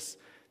Jesus,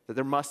 that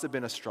there must have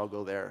been a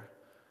struggle there.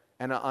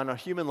 And on a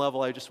human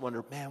level, I just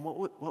wonder, man,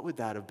 what would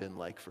that have been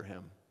like for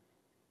him?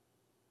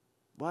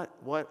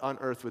 What on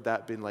earth would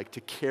that have been like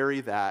to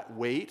carry that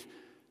weight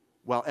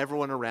while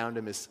everyone around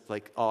him is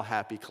like all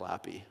happy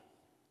clappy?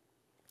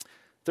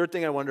 Third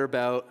thing I wonder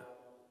about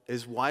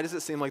is, why does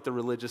it seem like the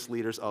religious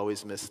leaders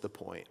always miss the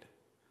point?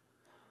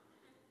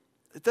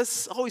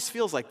 This always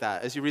feels like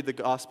that as you read the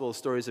gospel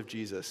stories of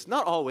Jesus.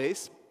 Not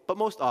always, but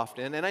most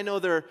often. And I know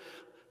they're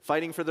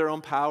fighting for their own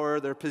power,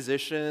 their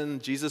position.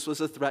 Jesus was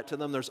a threat to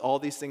them. There's all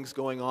these things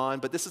going on.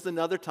 But this is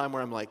another time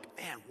where I'm like,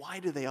 man, why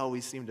do they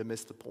always seem to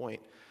miss the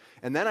point?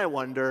 And then I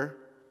wonder,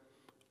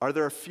 are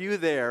there a few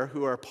there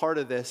who are part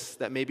of this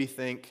that maybe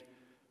think,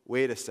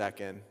 wait a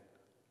second,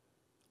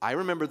 I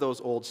remember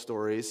those old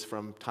stories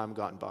from time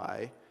gone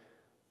by.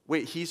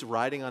 Wait, he's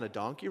riding on a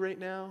donkey right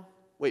now?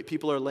 Wait,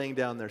 people are laying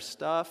down their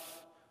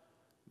stuff?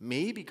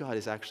 Maybe God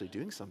is actually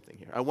doing something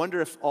here. I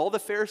wonder if all the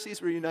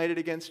Pharisees were united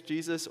against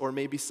Jesus, or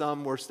maybe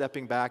some were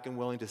stepping back and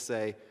willing to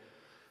say,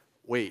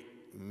 wait,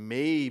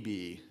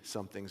 maybe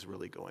something's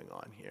really going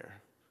on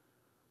here.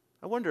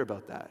 I wonder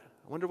about that.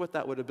 I wonder what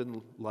that would have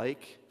been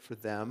like for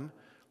them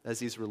as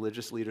these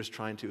religious leaders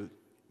trying to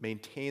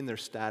maintain their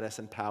status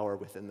and power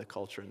within the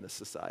culture and the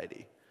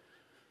society.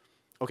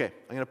 Okay,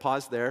 I'm going to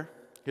pause there.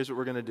 Here's what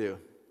we're going to do.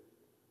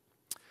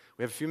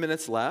 We have a few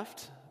minutes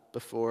left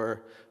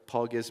before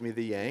Paul gives me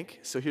the yank.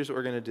 So here's what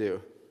we're going to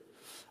do.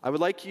 I would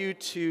like you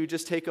to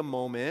just take a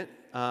moment,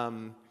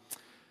 a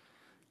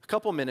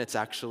couple minutes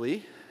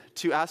actually,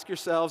 to ask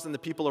yourselves and the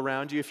people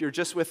around you. If you're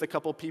just with a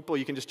couple people,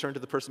 you can just turn to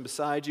the person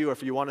beside you. Or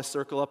if you want to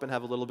circle up and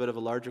have a little bit of a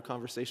larger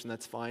conversation,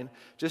 that's fine.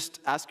 Just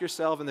ask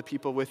yourself and the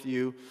people with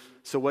you,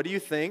 so what do you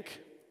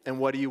think and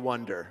what do you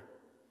wonder?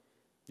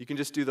 You can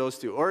just do those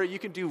two. Or you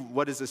can do,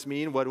 what does this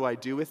mean? What do I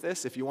do with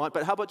this if you want?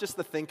 But how about just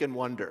the think and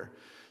wonder?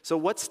 So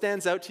what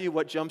stands out to you?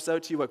 What jumps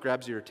out to you? What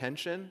grabs your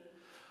attention?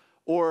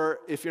 Or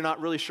if you're not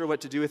really sure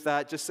what to do with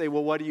that, just say,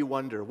 well, what do you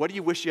wonder? What do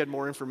you wish you had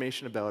more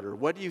information about? Or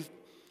what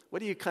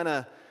do you kind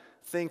of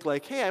think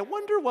like, hey, I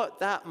wonder what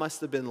that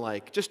must have been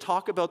like? Just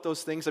talk about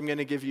those things. I'm going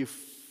to give you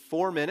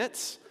 4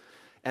 minutes,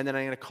 and then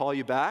I'm going to call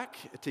you back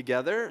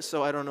together.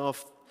 So I don't know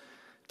if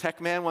Tech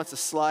Man wants to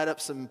slide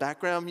up some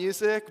background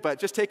music, but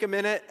just take a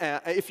minute.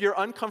 If you're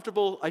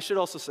uncomfortable, I should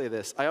also say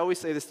this. I always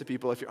say this to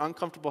people. If you're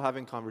uncomfortable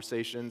having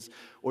conversations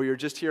or you're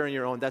just here on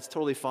your own, that's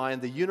totally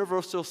fine. The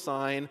universal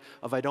sign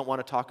of I don't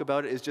want to talk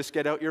about it is just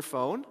get out your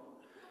phone.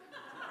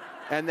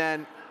 And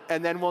then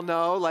we'll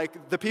know,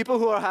 like, the people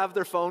who have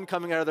their phone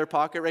coming out of their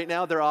pocket right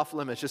now, they're off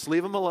limits. Just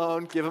leave them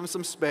alone. Give them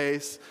some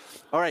space.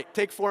 All right,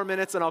 take 4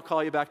 minutes, and I'll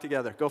call you back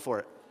together. Go for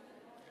it.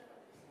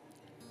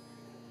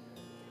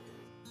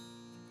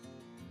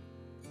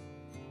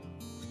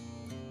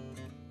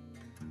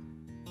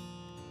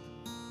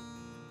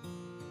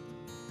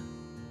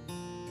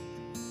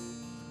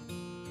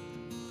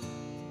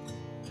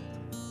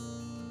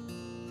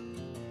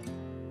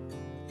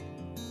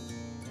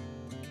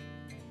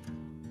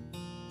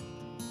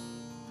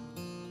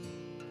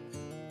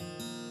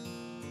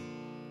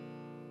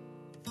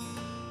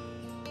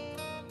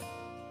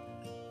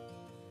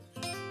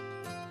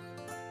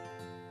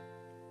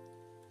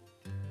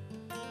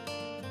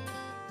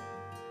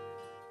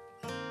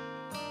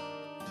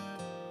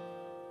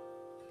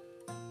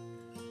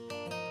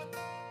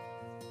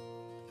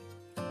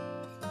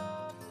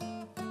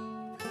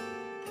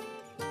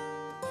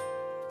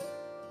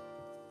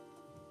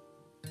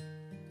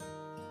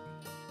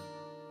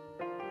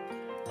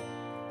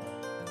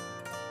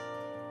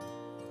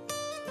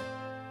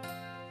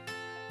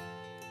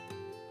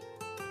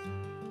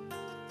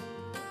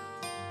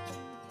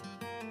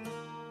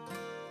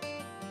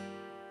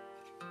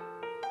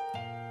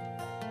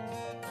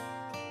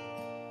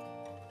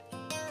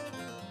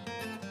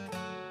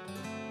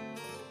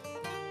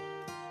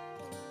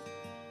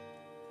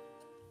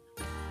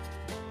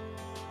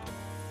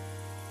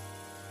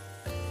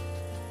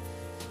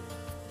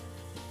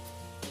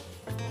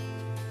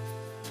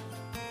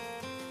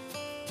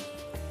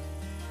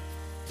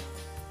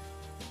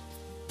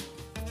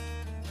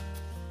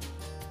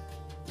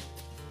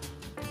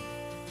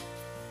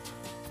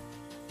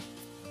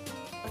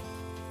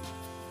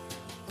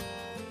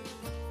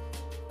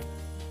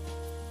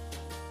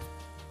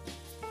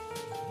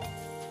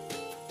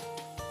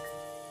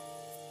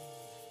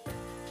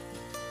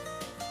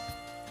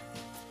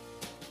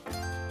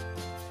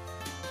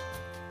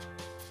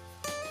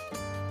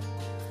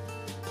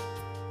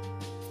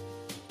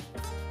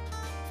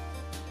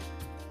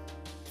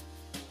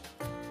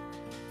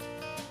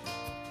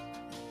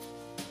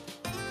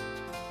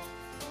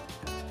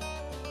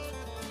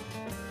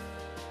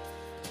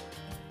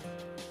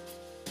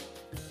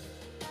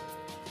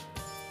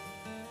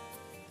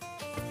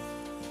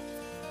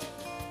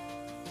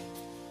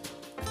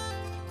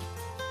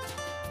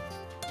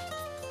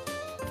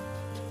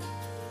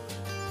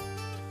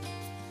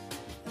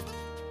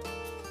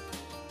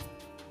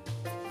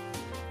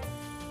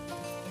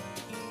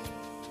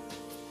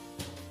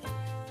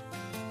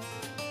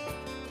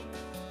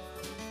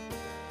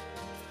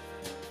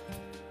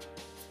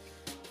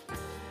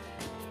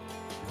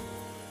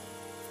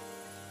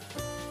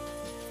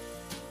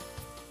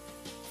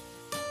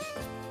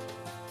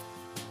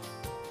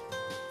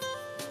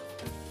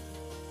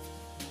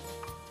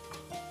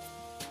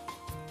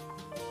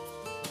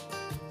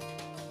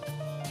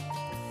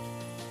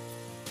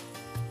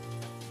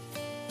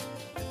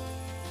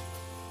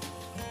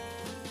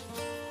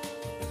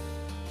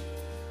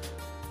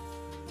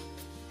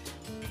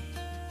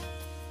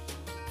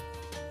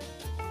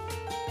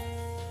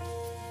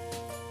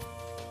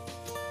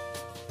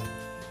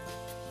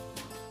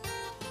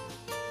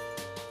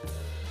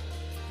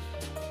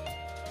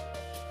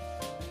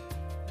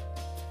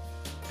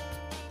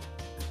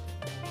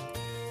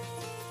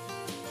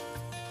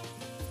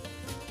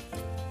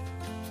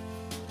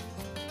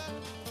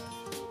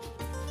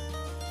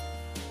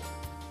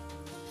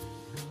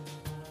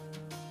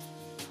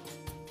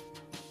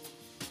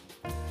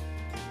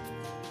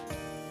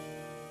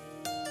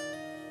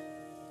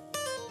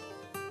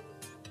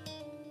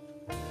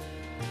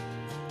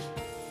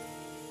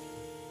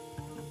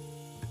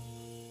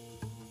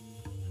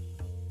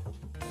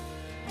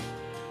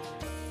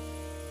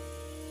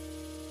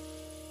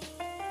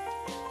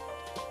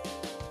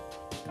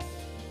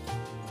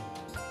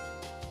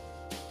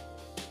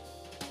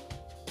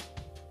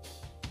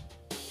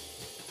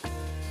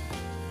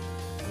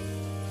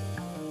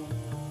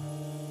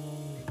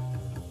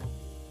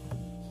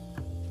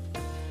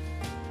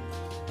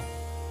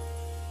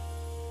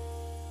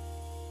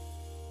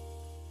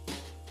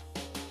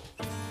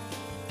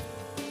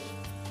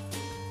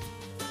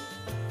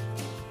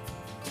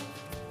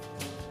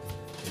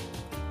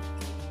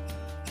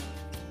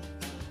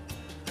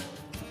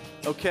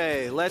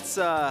 Okay, let's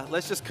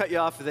just cut you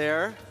off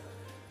there.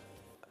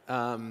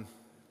 It's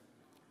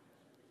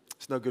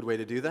no good way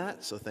to do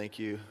that, so thank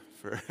you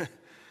for...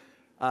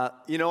 I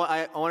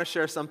want to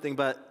share something,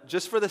 but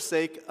just for the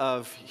sake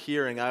of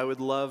hearing, I would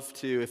love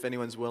to, if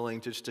anyone's willing,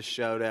 just to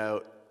shout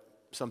out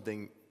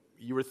something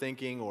you were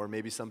thinking, or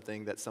maybe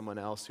something that someone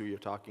else who you're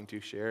talking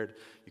to shared.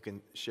 You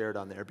can share it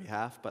on their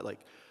behalf, but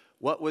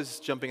what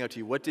was jumping out to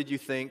you? What did you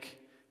think,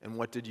 and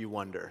what did you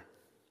wonder?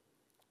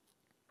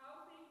 How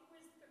big was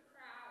the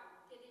crowd?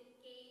 Did it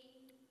gain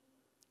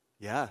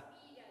Yeah.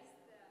 speed as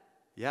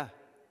the... Yeah.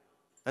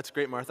 That's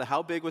great, Martha.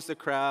 How big was the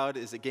crowd?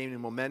 Is it gaining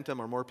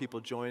momentum? Are more people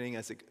joining?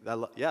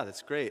 Yeah,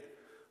 that's great.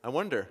 I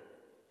wonder.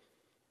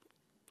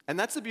 And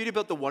that's the beauty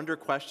about the wonder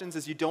questions,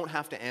 is you don't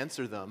have to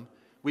answer them.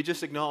 We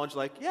just acknowledge,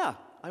 yeah,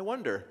 I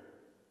wonder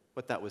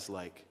what that was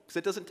like. Because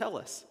it doesn't tell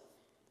us.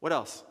 What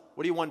else?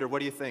 What do you wonder? What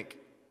do you think?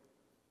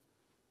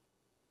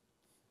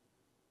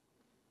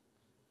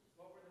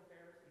 What were the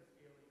Pharisees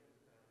feeling at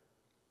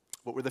the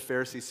time? What were the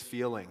Pharisees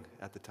feeling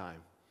at the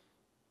time?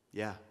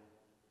 Yeah.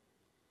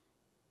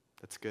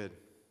 That's good.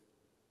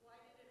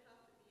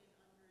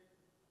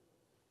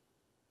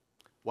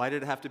 Why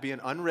did it have to be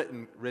an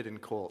unwritten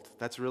colt?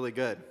 That's really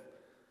good.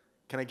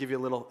 Can I give you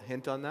a little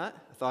hint on that,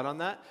 a thought on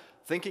that?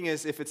 Thinking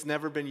is, if it's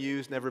never been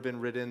used, never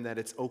been ridden, that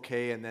it's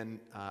okay and then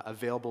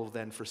available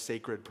then for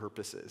sacred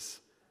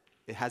purposes.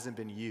 It hasn't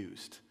been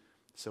used,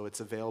 so it's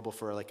available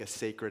for a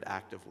sacred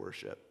act of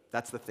worship.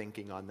 That's the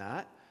thinking on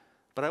that.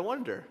 But I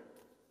wonder,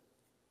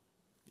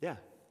 yeah.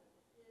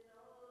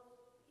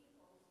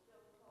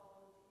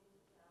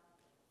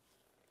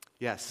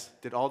 Yes,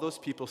 did all those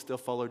people still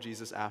follow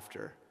Jesus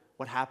after?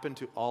 What happened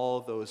to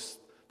all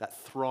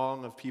that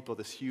throng of people,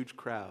 this huge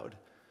crowd?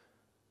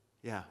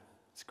 Yeah,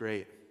 it's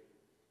great.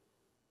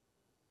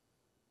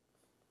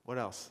 What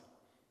else?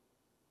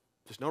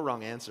 There's no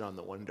wrong answer on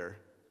the wonder.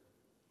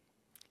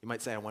 You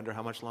might say, I wonder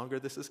how much longer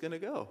this is going to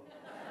go.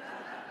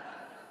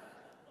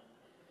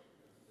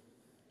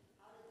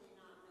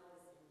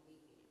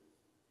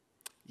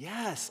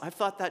 Yes, I've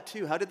thought that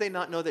too. How did they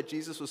not know that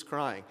Jesus was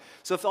crying?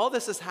 So if all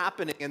this is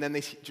happening, and then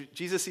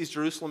Jesus sees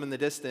Jerusalem in the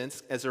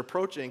distance as they're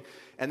approaching,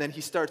 and then he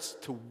starts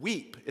to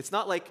weep. It's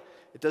not like,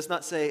 it does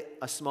not say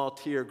a small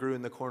tear grew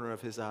in the corner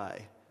of his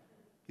eye.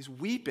 He's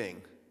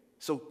weeping.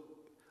 So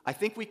I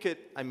think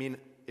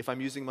if I'm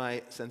using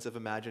my sense of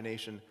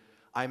imagination,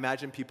 I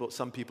imagine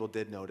some people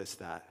did notice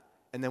that.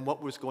 And then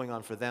what was going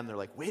on for them? They're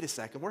like, wait a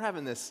second, we're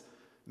having this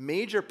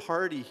major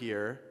party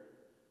here,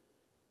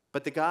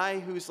 but the guy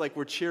who's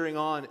we're cheering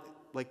on,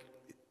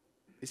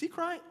 is he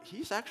crying?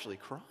 He's actually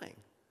crying.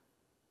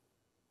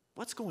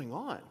 What's going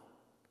on?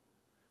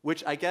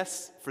 Which I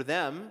guess for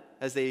them,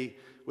 as they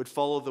would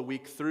follow the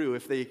week through,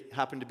 if they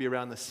happened to be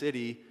around the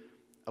city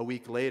a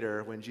week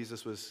later when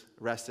Jesus was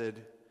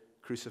arrested,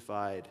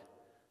 crucified,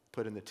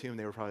 put in the tomb,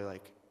 they were probably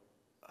like,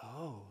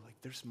 oh,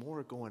 there's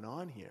more going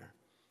on here.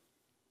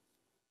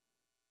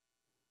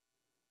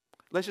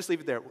 Let's just leave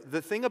it there.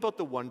 The thing about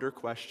the wonder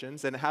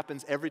questions, and it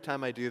happens every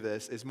time I do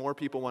this, is more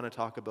people want to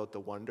talk about the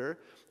wonder.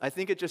 I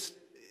think it just,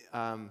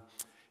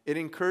 it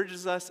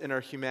encourages us in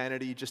our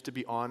humanity just to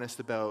be honest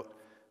about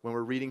when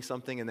we're reading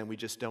something and then we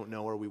just don't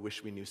know, or we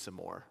wish we knew some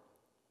more.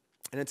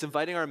 And it's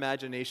inviting our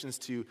imaginations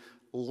to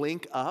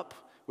link up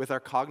with our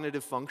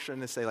cognitive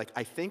function and say,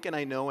 I think and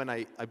I know and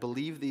I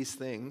believe these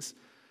things,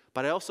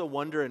 but I also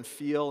wonder and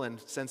feel and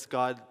sense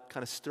God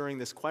kind of stirring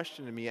this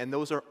question in me, and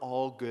those are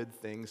all good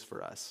things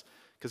for us,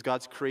 because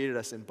God's created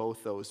us in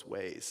both those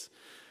ways.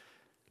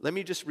 Let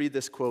me just read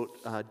this quote.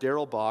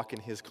 Darrell Bach, in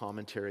his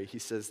commentary, he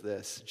says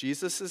this: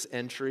 Jesus'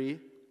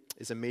 entry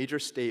is a major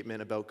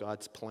statement about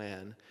God's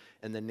plan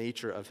and the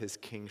nature of his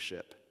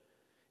kingship.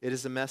 It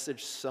is a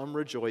message some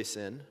rejoice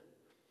in,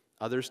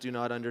 others do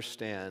not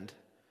understand,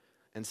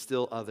 and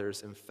still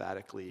others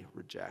emphatically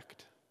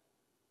reject.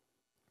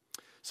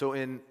 So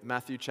in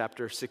Matthew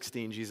chapter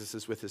 16, Jesus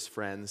is with his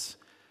friends,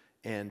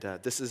 and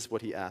this is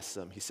what he asks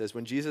them. He says,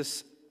 when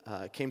Jesus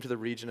came to the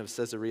region of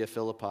Caesarea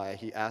Philippi,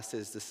 he asked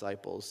his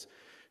disciples,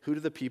 "Who do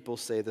the people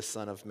say the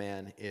Son of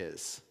Man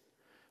is?"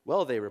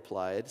 "Well," they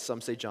replied, "some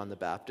say John the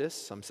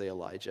Baptist, some say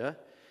Elijah,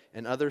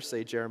 and others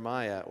say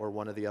Jeremiah or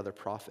one of the other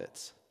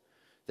prophets."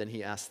 Then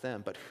he asked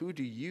them, "But who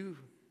do you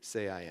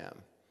say I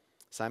am?"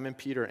 Simon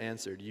Peter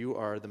answered, "You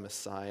are the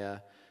Messiah,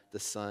 the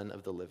Son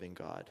of the living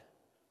God."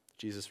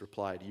 Jesus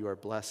replied, "You are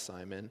blessed,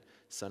 Simon,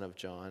 son of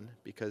John,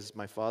 because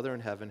my Father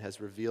in heaven has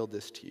revealed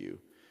this to you.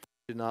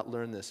 You did not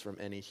learn this from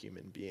any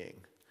human being."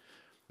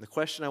 And the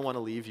question I want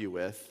to leave you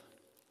with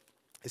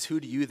is,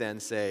 who do you then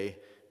say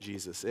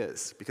Jesus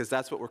is? Because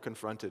that's what we're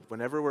confronted.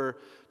 Whenever we're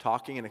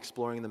talking and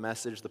exploring the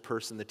message, the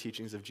person, the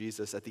teachings of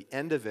Jesus, at the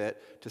end of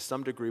it, to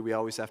some degree, we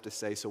always have to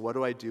say, so what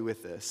do I do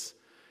with this?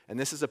 And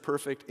this is a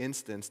perfect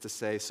instance to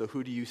say, so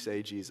who do you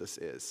say Jesus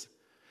is?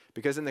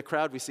 Because in the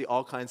crowd, we see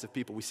all kinds of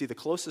people. We see the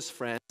closest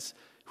friends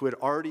who had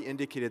already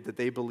indicated that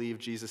they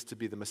believed Jesus to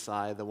be the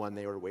Messiah, the one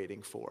they were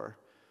waiting for.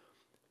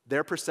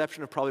 Their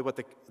perception of probably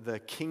what the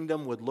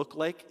kingdom would look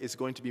like is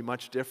going to be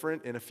much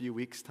different in a few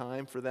weeks'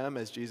 time for them,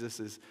 as Jesus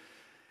is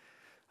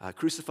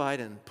crucified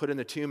and put in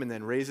the tomb and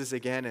then raises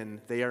again,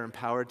 and they are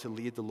empowered to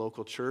lead the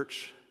local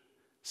church.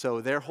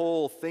 So their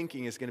whole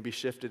thinking is going to be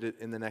shifted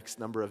in the next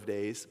number of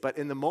days. But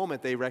in the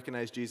moment, they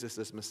recognize Jesus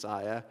as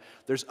Messiah.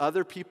 There's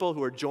other people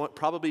who are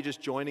probably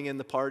just joining in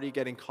the party,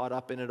 getting caught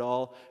up in it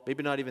all,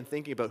 maybe not even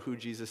thinking about who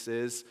Jesus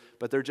is,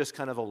 but they're just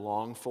kind of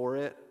along for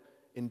it,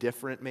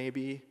 indifferent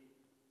maybe,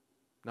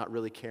 not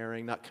really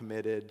caring, not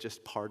committed,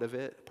 just part of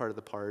it, part of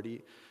the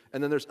party.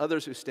 And then there's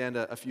others who stand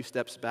a few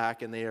steps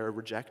back and they are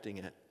rejecting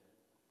it.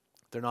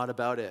 They're not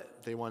about it.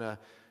 They want to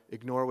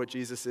ignore what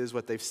Jesus is,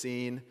 what they've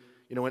seen.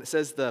 You know, when it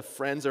says the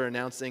friends are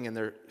announcing and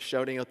they're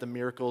shouting out the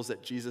miracles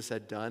that Jesus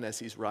had done as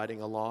he's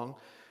riding along,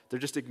 they're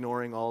just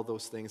ignoring all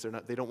those things.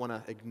 They don't want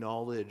to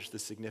acknowledge the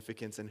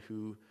significance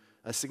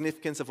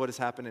of what has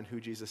happened and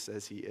who Jesus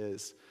says he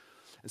is.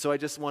 And so I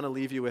just want to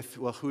leave you with,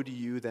 well, who do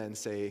you then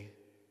say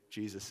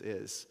Jesus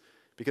is?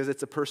 Because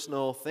it's a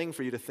personal thing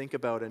for you to think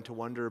about and to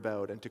wonder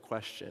about and to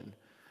question.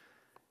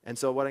 And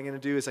so what I'm going to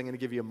do is I'm going to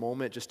give you a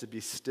moment just to be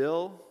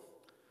still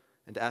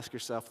and to ask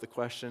yourself the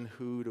question,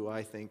 who do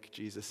I think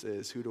Jesus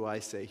is? Who do I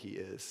say he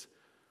is?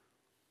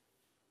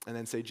 And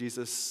then say,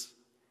 Jesus,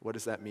 what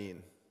does that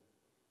mean?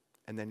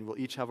 And then we'll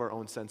each have our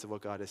own sense of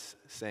what God is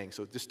saying.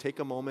 So just take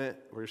a moment.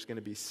 We're just going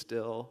to be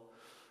still,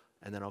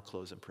 and then I'll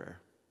close in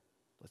prayer.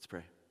 Let's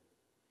pray.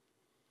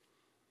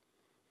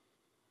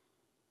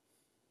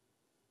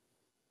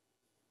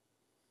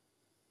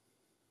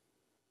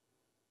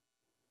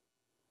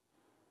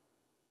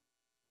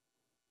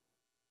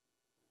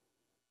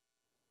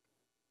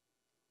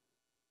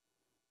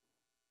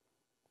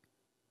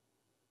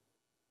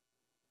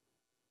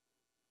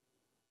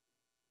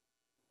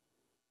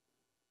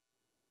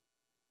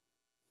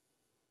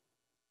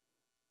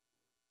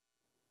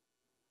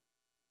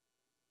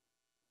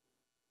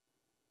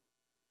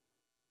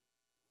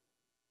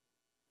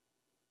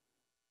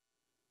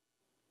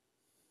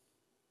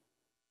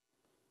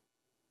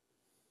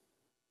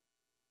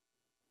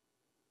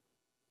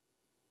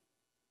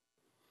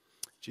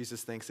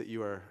 Jesus, thanks that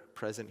you are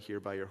present here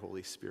by your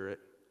Holy Spirit.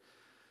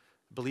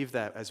 Believe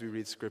that as we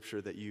read Scripture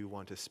that you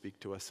want to speak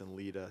to us and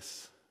lead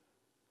us.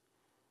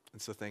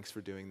 And so thanks for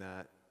doing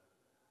that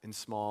in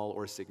small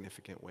or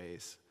significant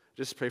ways.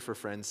 Just pray for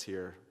friends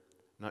here,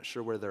 not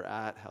sure where they're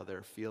at, how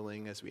they're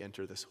feeling as we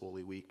enter this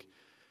Holy Week.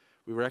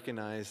 We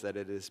recognize that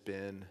it has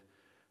been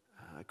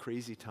a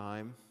crazy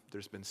time.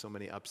 There's been so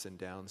many ups and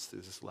downs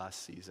through this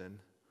last season.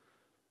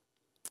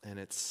 And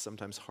it's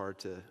sometimes hard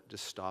to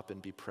just stop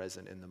and be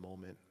present in the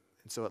moment.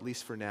 And so at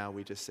least for now,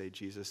 we just say,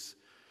 Jesus,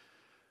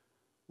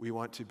 we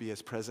want to be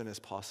as present as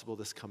possible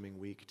this coming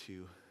week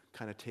to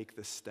kind of take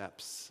the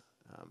steps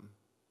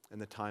and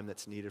the time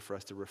that's needed for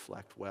us to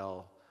reflect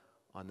well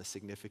on the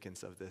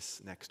significance of this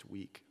next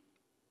week.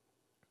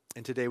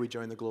 And today we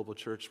join the global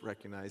church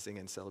recognizing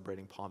and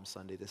celebrating Palm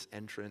Sunday, this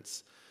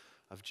entrance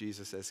of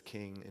Jesus as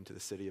King into the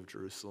city of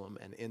Jerusalem.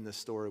 And in the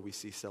story we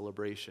see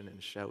celebration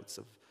and shouts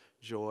of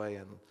joy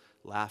and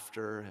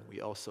laughter, and we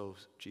also,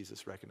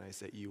 Jesus, recognize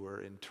that you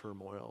were in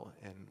turmoil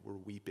and were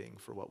weeping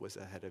for what was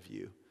ahead of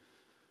you.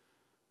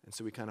 And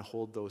so we kind of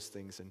hold those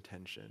things in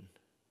tension.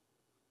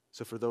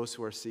 So for those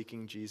who are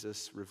seeking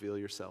Jesus, reveal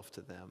yourself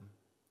to them.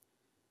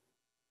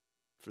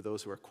 For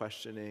those who are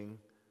questioning,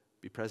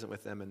 be present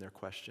with them in their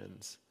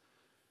questions.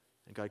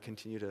 And God,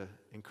 continue to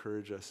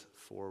encourage us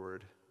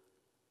forward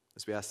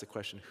as we ask the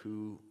question,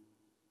 who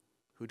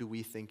do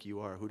we think you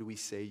are? Who do we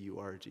say you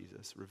are,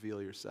 Jesus?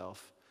 Reveal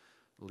yourself.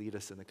 Lead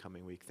us in the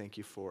coming week. Thank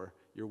you for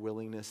your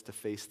willingness to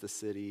face the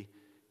city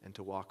and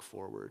to walk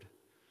forward.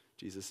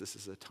 Jesus, this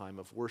is a time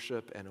of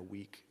worship and a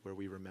week where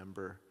we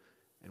remember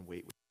and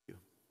wait with you.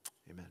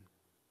 Amen.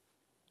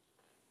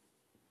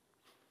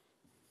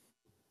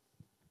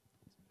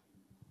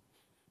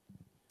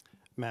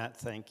 Matt,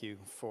 thank you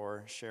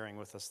for sharing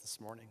with us this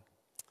morning.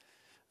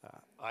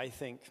 I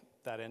think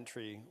that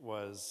entry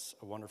was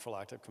a wonderful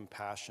act of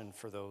compassion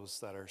for those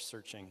that are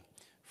searching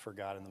for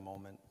God in the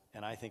moment.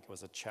 And I think it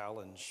was a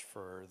challenge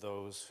for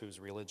those whose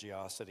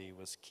religiosity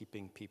was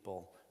keeping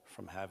people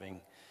from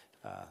having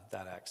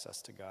that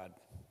access to God.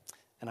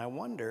 And I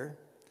wonder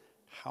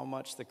how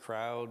much the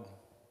crowd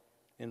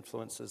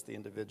influences the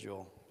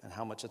individual and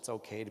how much it's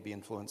okay to be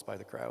influenced by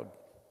the crowd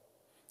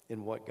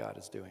in what God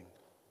is doing.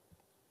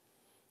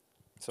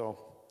 So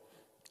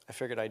I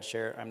figured I'd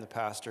share. I'm the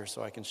pastor,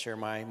 so I can share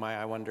my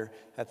I wonder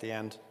at the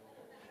end.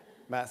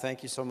 Matt,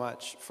 thank you so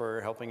much for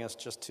helping us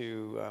just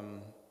to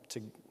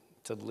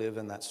live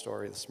in that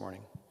story this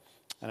morning.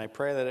 And I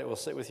pray that it will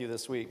sit with you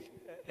this week.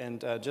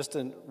 And just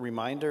a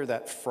reminder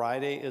that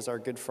Friday is our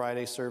Good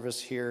Friday service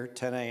here,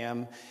 10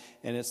 a.m.,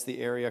 and it's the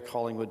area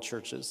Collingwood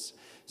churches.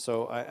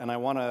 So, I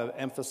want to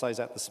emphasize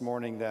that this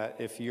morning, that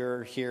if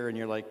you're here and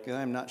you're like,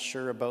 I'm not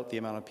sure about the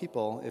amount of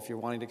people, if you're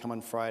wanting to come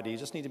on Friday, you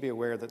just need to be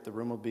aware that the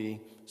room will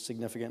be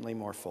significantly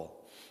more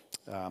full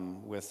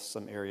with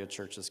some area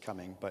churches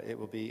coming. But it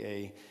will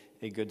be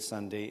a good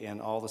Sunday,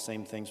 and all the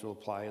same things will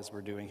apply as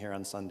we're doing here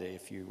on Sunday.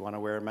 If you want to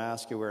wear a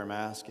mask, you wear a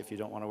mask. If you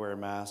don't want to wear a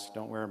mask,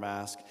 don't wear a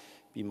mask.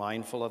 Be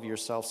mindful of your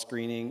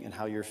self-screening and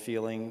how you're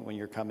feeling when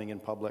you're coming in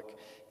public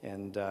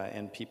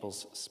and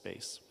people's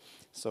space.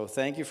 So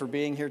thank you for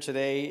being here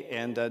today,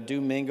 and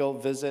do mingle,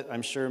 visit.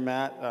 I'm sure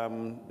Matt,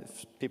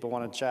 if people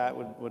want to chat,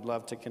 would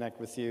love to connect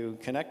with you.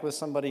 Connect with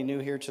somebody new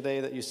here today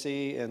that you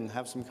see and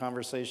have some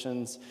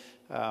conversations,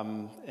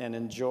 and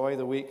enjoy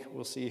the week.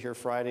 We'll see you here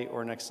Friday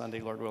or next Sunday,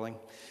 Lord willing.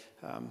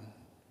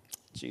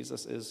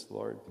 Jesus is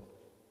Lord.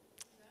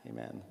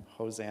 Amen.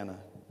 Hosanna.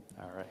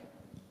 All right.